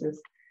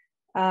sentences,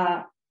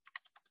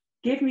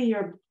 give me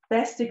your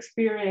best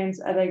experience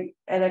at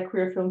a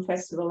queer film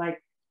festival,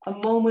 like a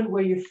moment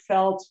where you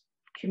felt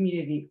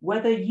community,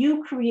 whether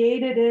you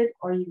created it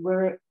or you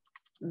were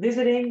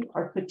visiting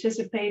or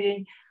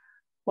participating,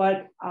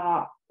 but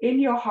in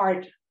your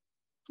heart,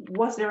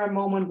 was there a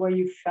moment where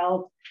you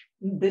felt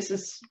this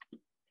is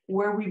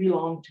where we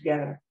belong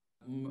together?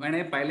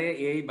 मैंने पहले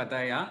यही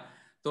बताया,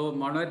 तो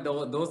मनोज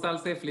दो साल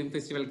से film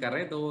festival कर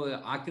रहे, तो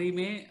आखिरी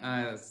में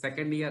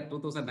सेकेंड ईयर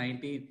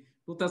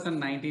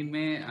 2019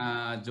 में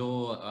जो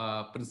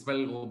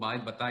प्रिंसिपल वो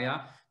बात बताया,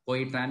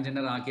 कोई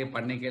ट्रांसजेंडर आके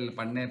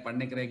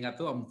पढ़ने करेगा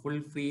तो हम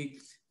फुल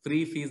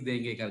फ्री फीस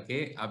देंगे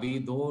करके, अभी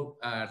 2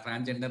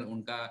 ट्रांसजेंडर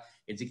उनका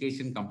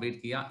एजुकेशन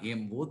कंप्लीट किया. ये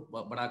बहुत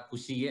बड़ा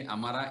खुशी है,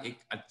 हमारा एक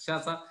अच्छा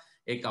सा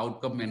एक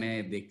आउटकम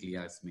मैंने देख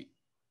लिया इसमें.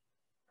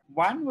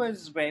 One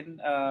was when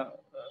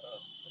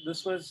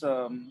this was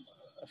a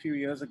few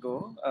years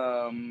ago.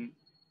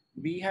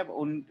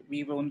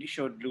 We've only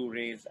showed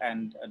Blu-rays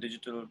and a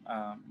digital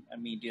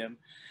medium,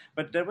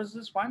 but there was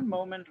this one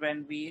moment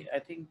when I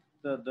think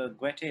the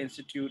Goethe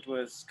Institute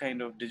was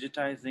kind of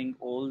digitizing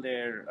all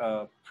their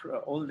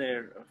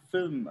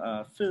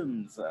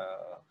films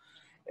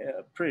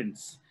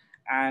prints,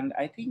 And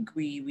I think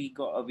we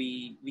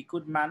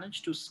could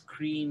manage to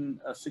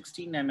screen a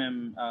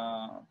 16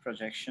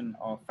 projection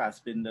of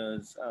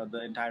Fassbinder's.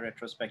 The entire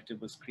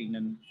retrospective was screened,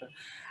 and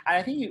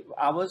I think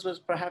ours was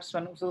perhaps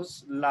one of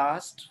those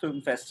last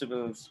film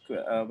festivals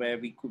where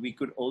we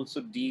could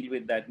also deal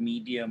with that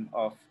medium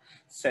of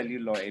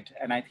celluloid.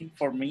 And I think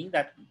for me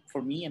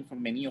and for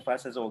many of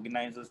us as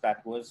organizers,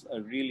 that was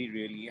a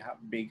really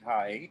big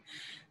high,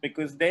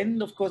 because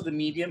then of course the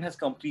medium has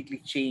completely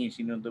changed.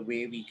 You know, the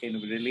way we can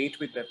relate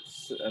with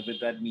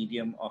that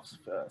medium of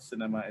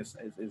cinema is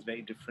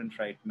very different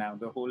right now.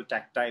 The whole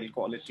tactile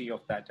quality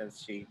of that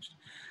has changed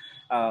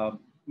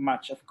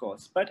much, of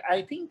course. But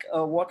I think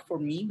what for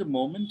me the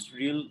moment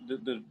real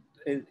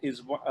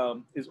is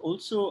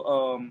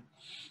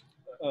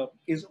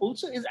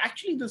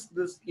actually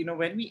this you know,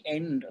 when we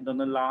end on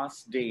the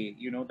last day,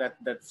 you know,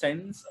 that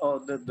sense, or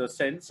the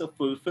sense of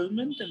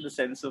fulfillment and the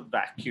sense of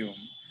vacuum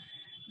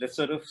that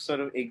sort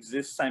of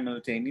exists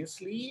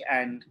simultaneously.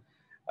 And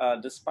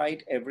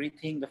despite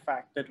everything, the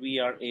fact that we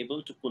are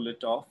able to pull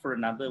it off for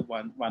another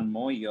one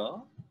more year,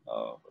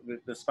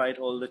 despite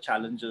all the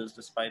challenges,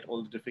 despite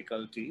all the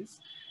difficulties,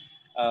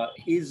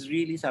 is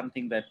really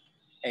something that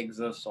eggs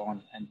us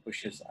on and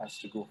pushes us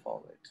to go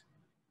forward.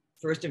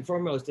 First and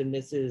foremost, and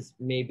this is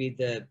maybe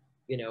the,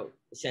 you know,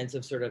 sense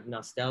of sort of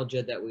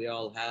nostalgia that we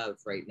all have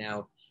right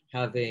now,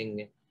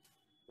 having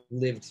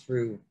lived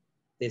through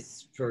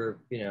this for,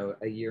 you know,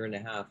 a year and a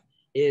half,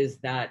 is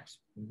that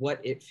what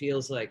it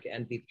feels like,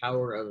 and the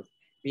power of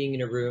being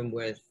in a room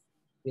with,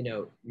 you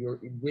know,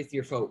 with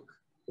your folks,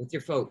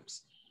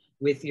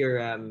 with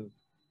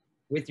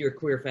your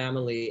queer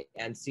family,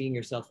 and seeing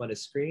yourself on a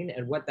screen,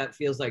 and what that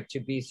feels like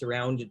to be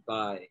surrounded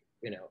by,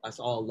 you know, us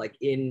all, like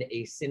in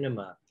a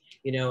cinema,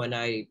 you know. And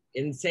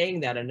in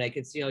saying that, and I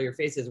could see all your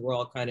faces, we're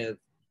all kind of,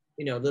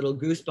 you know, little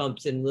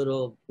goosebumps and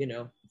little, you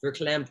know,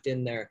 verklempt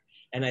in there.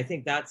 And I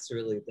think that's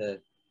really the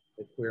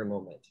queer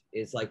moment,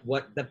 is like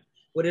what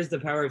is the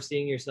power of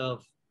seeing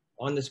yourself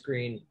on the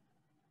screen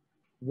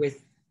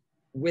with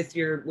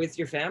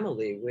your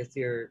family, with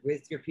your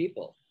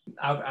people.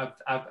 I've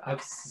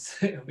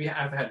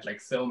had like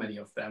so many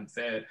of them.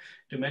 So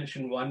to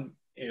mention one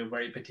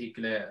very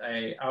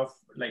particular,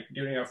 like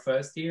during our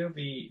first year,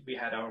 we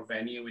had our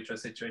venue, which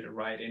was situated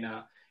right in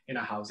a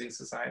housing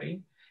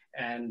society,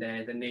 and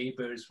the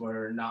neighbors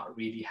were not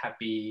really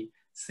happy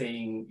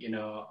seeing, you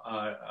know,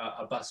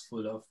 a bus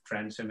full of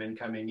trans women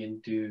coming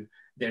into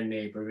their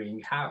neighboring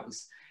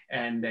house.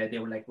 And they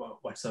were like, well,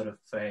 what sort of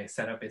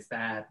setup is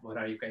that? What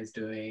are you guys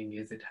doing?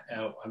 Is it,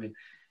 I mean,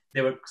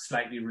 they were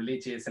slightly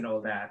religious and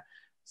all that.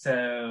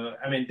 So,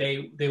 I mean,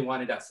 they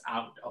wanted us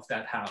out of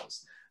that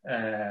house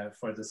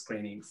for the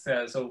screening.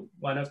 So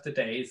one of the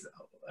days,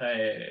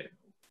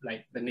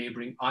 like the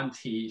neighboring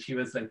auntie, she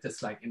was like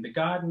just like in the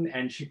garden,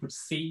 and she could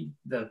see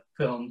the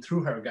film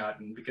through her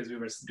garden because we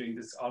were doing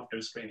this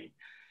outdoor screening.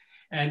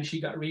 And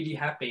she got really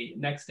happy.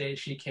 Next day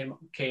she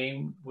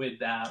came with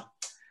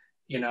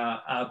you know,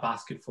 a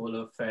basket full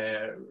of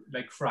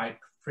like fried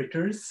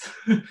fritters.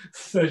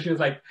 So she was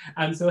like,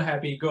 I'm so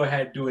happy, go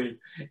ahead, do it.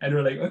 And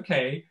we're like,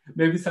 okay,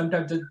 maybe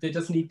sometimes they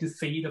just need to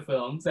see the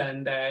films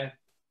and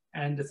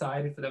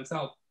decide it for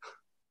themselves.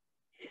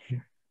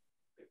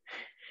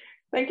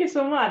 Thank you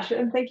so much.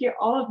 And thank you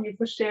all of you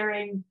for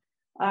sharing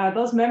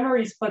those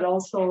memories, but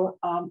also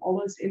all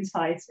those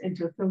insights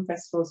into film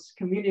festivals,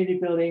 community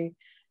building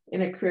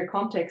in a queer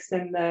context.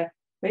 And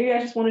maybe I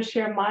just want to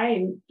share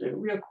mine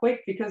real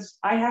quick, because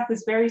I have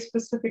this very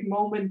specific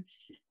moment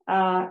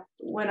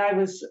when I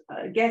was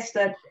a guest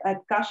at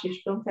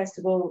Kashish Film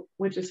Festival,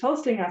 which is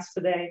hosting us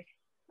today,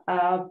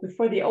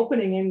 before the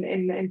opening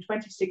in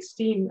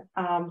 2016.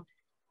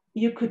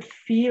 You could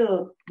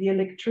feel the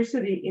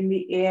electricity in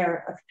the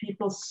air of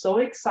people so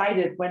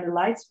excited when the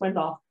lights went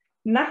off.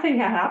 Nothing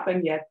had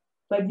happened yet,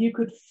 but you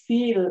could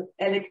feel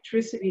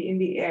electricity in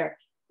the air.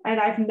 And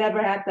I've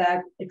never had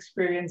that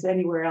experience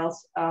anywhere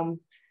else.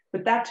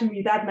 But that, to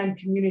me, that meant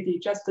community,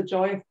 just the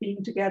joy of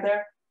being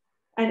together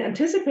and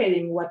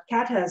anticipating what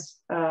Kat has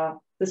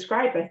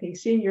described. I think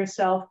seeing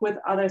yourself with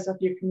others of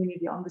your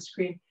community on the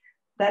screen,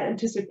 that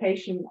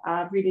anticipation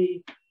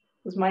really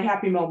was my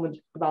happy moment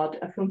about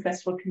a film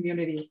festival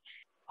community.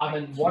 I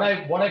mean, what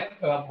a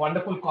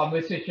wonderful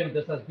conversation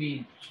this has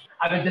been.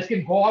 I mean, this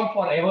can go on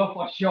forever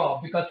for sure,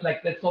 because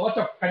like there's so much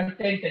of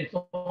content and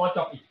so much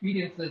of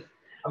experiences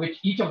which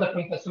each of the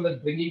film festivals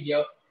is bringing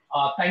here.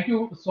 Thank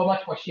you so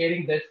much for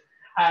sharing this.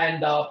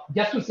 And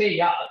just to say,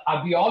 yeah,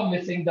 we all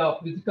missing the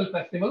physical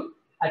festival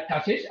at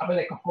Kashish. I mean,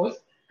 like, of course,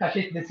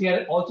 Kashish this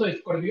year also is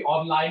going to be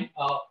online.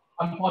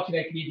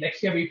 Unfortunately,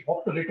 next year we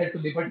hope to return to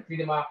Liberty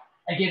Cinema.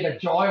 Again, the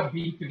joy of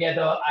being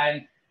together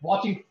and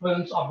watching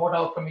films about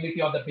our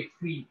community on the big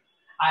screen.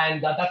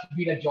 And that's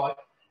been a joy.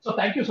 So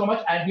thank you so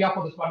much, Andrea,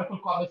 for this wonderful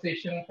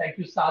conversation. Thank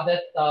you, Sadat,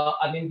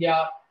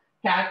 Anindya,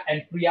 Kat,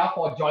 and Priya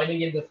for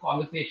joining in this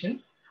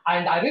conversation.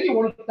 And I really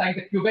want to thank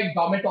the Quebec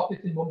Government Office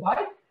in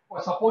Mumbai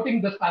for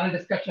supporting this panel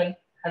discussion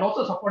and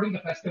also supporting the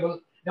festival.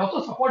 They're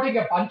also supporting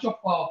a bunch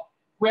of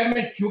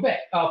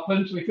Quebec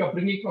films which we are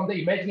bringing from the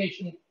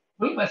Imagination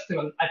Film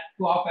Festival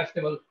to our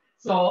festival.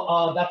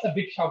 So that's a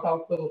big shout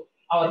out to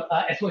our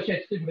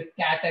association with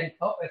CAT and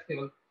her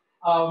festival.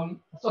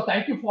 So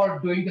thank you for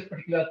doing this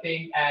particular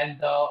thing.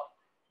 And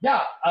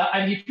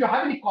and if you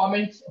have any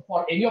comments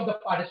for any of the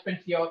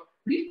participants here,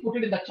 please put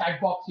it in the chat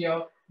box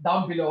here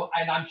down below,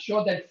 and I'm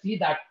sure they'll see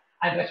that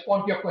and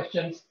respond to your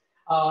questions.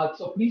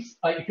 So please,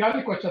 if you have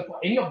any questions for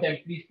any of them,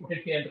 please put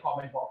it here in the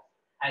comment box,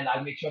 and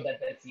I'll make sure that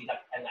they'll see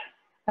that. And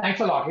thanks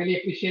a lot. Really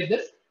appreciate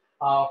this.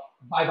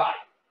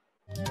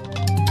 Bye-bye.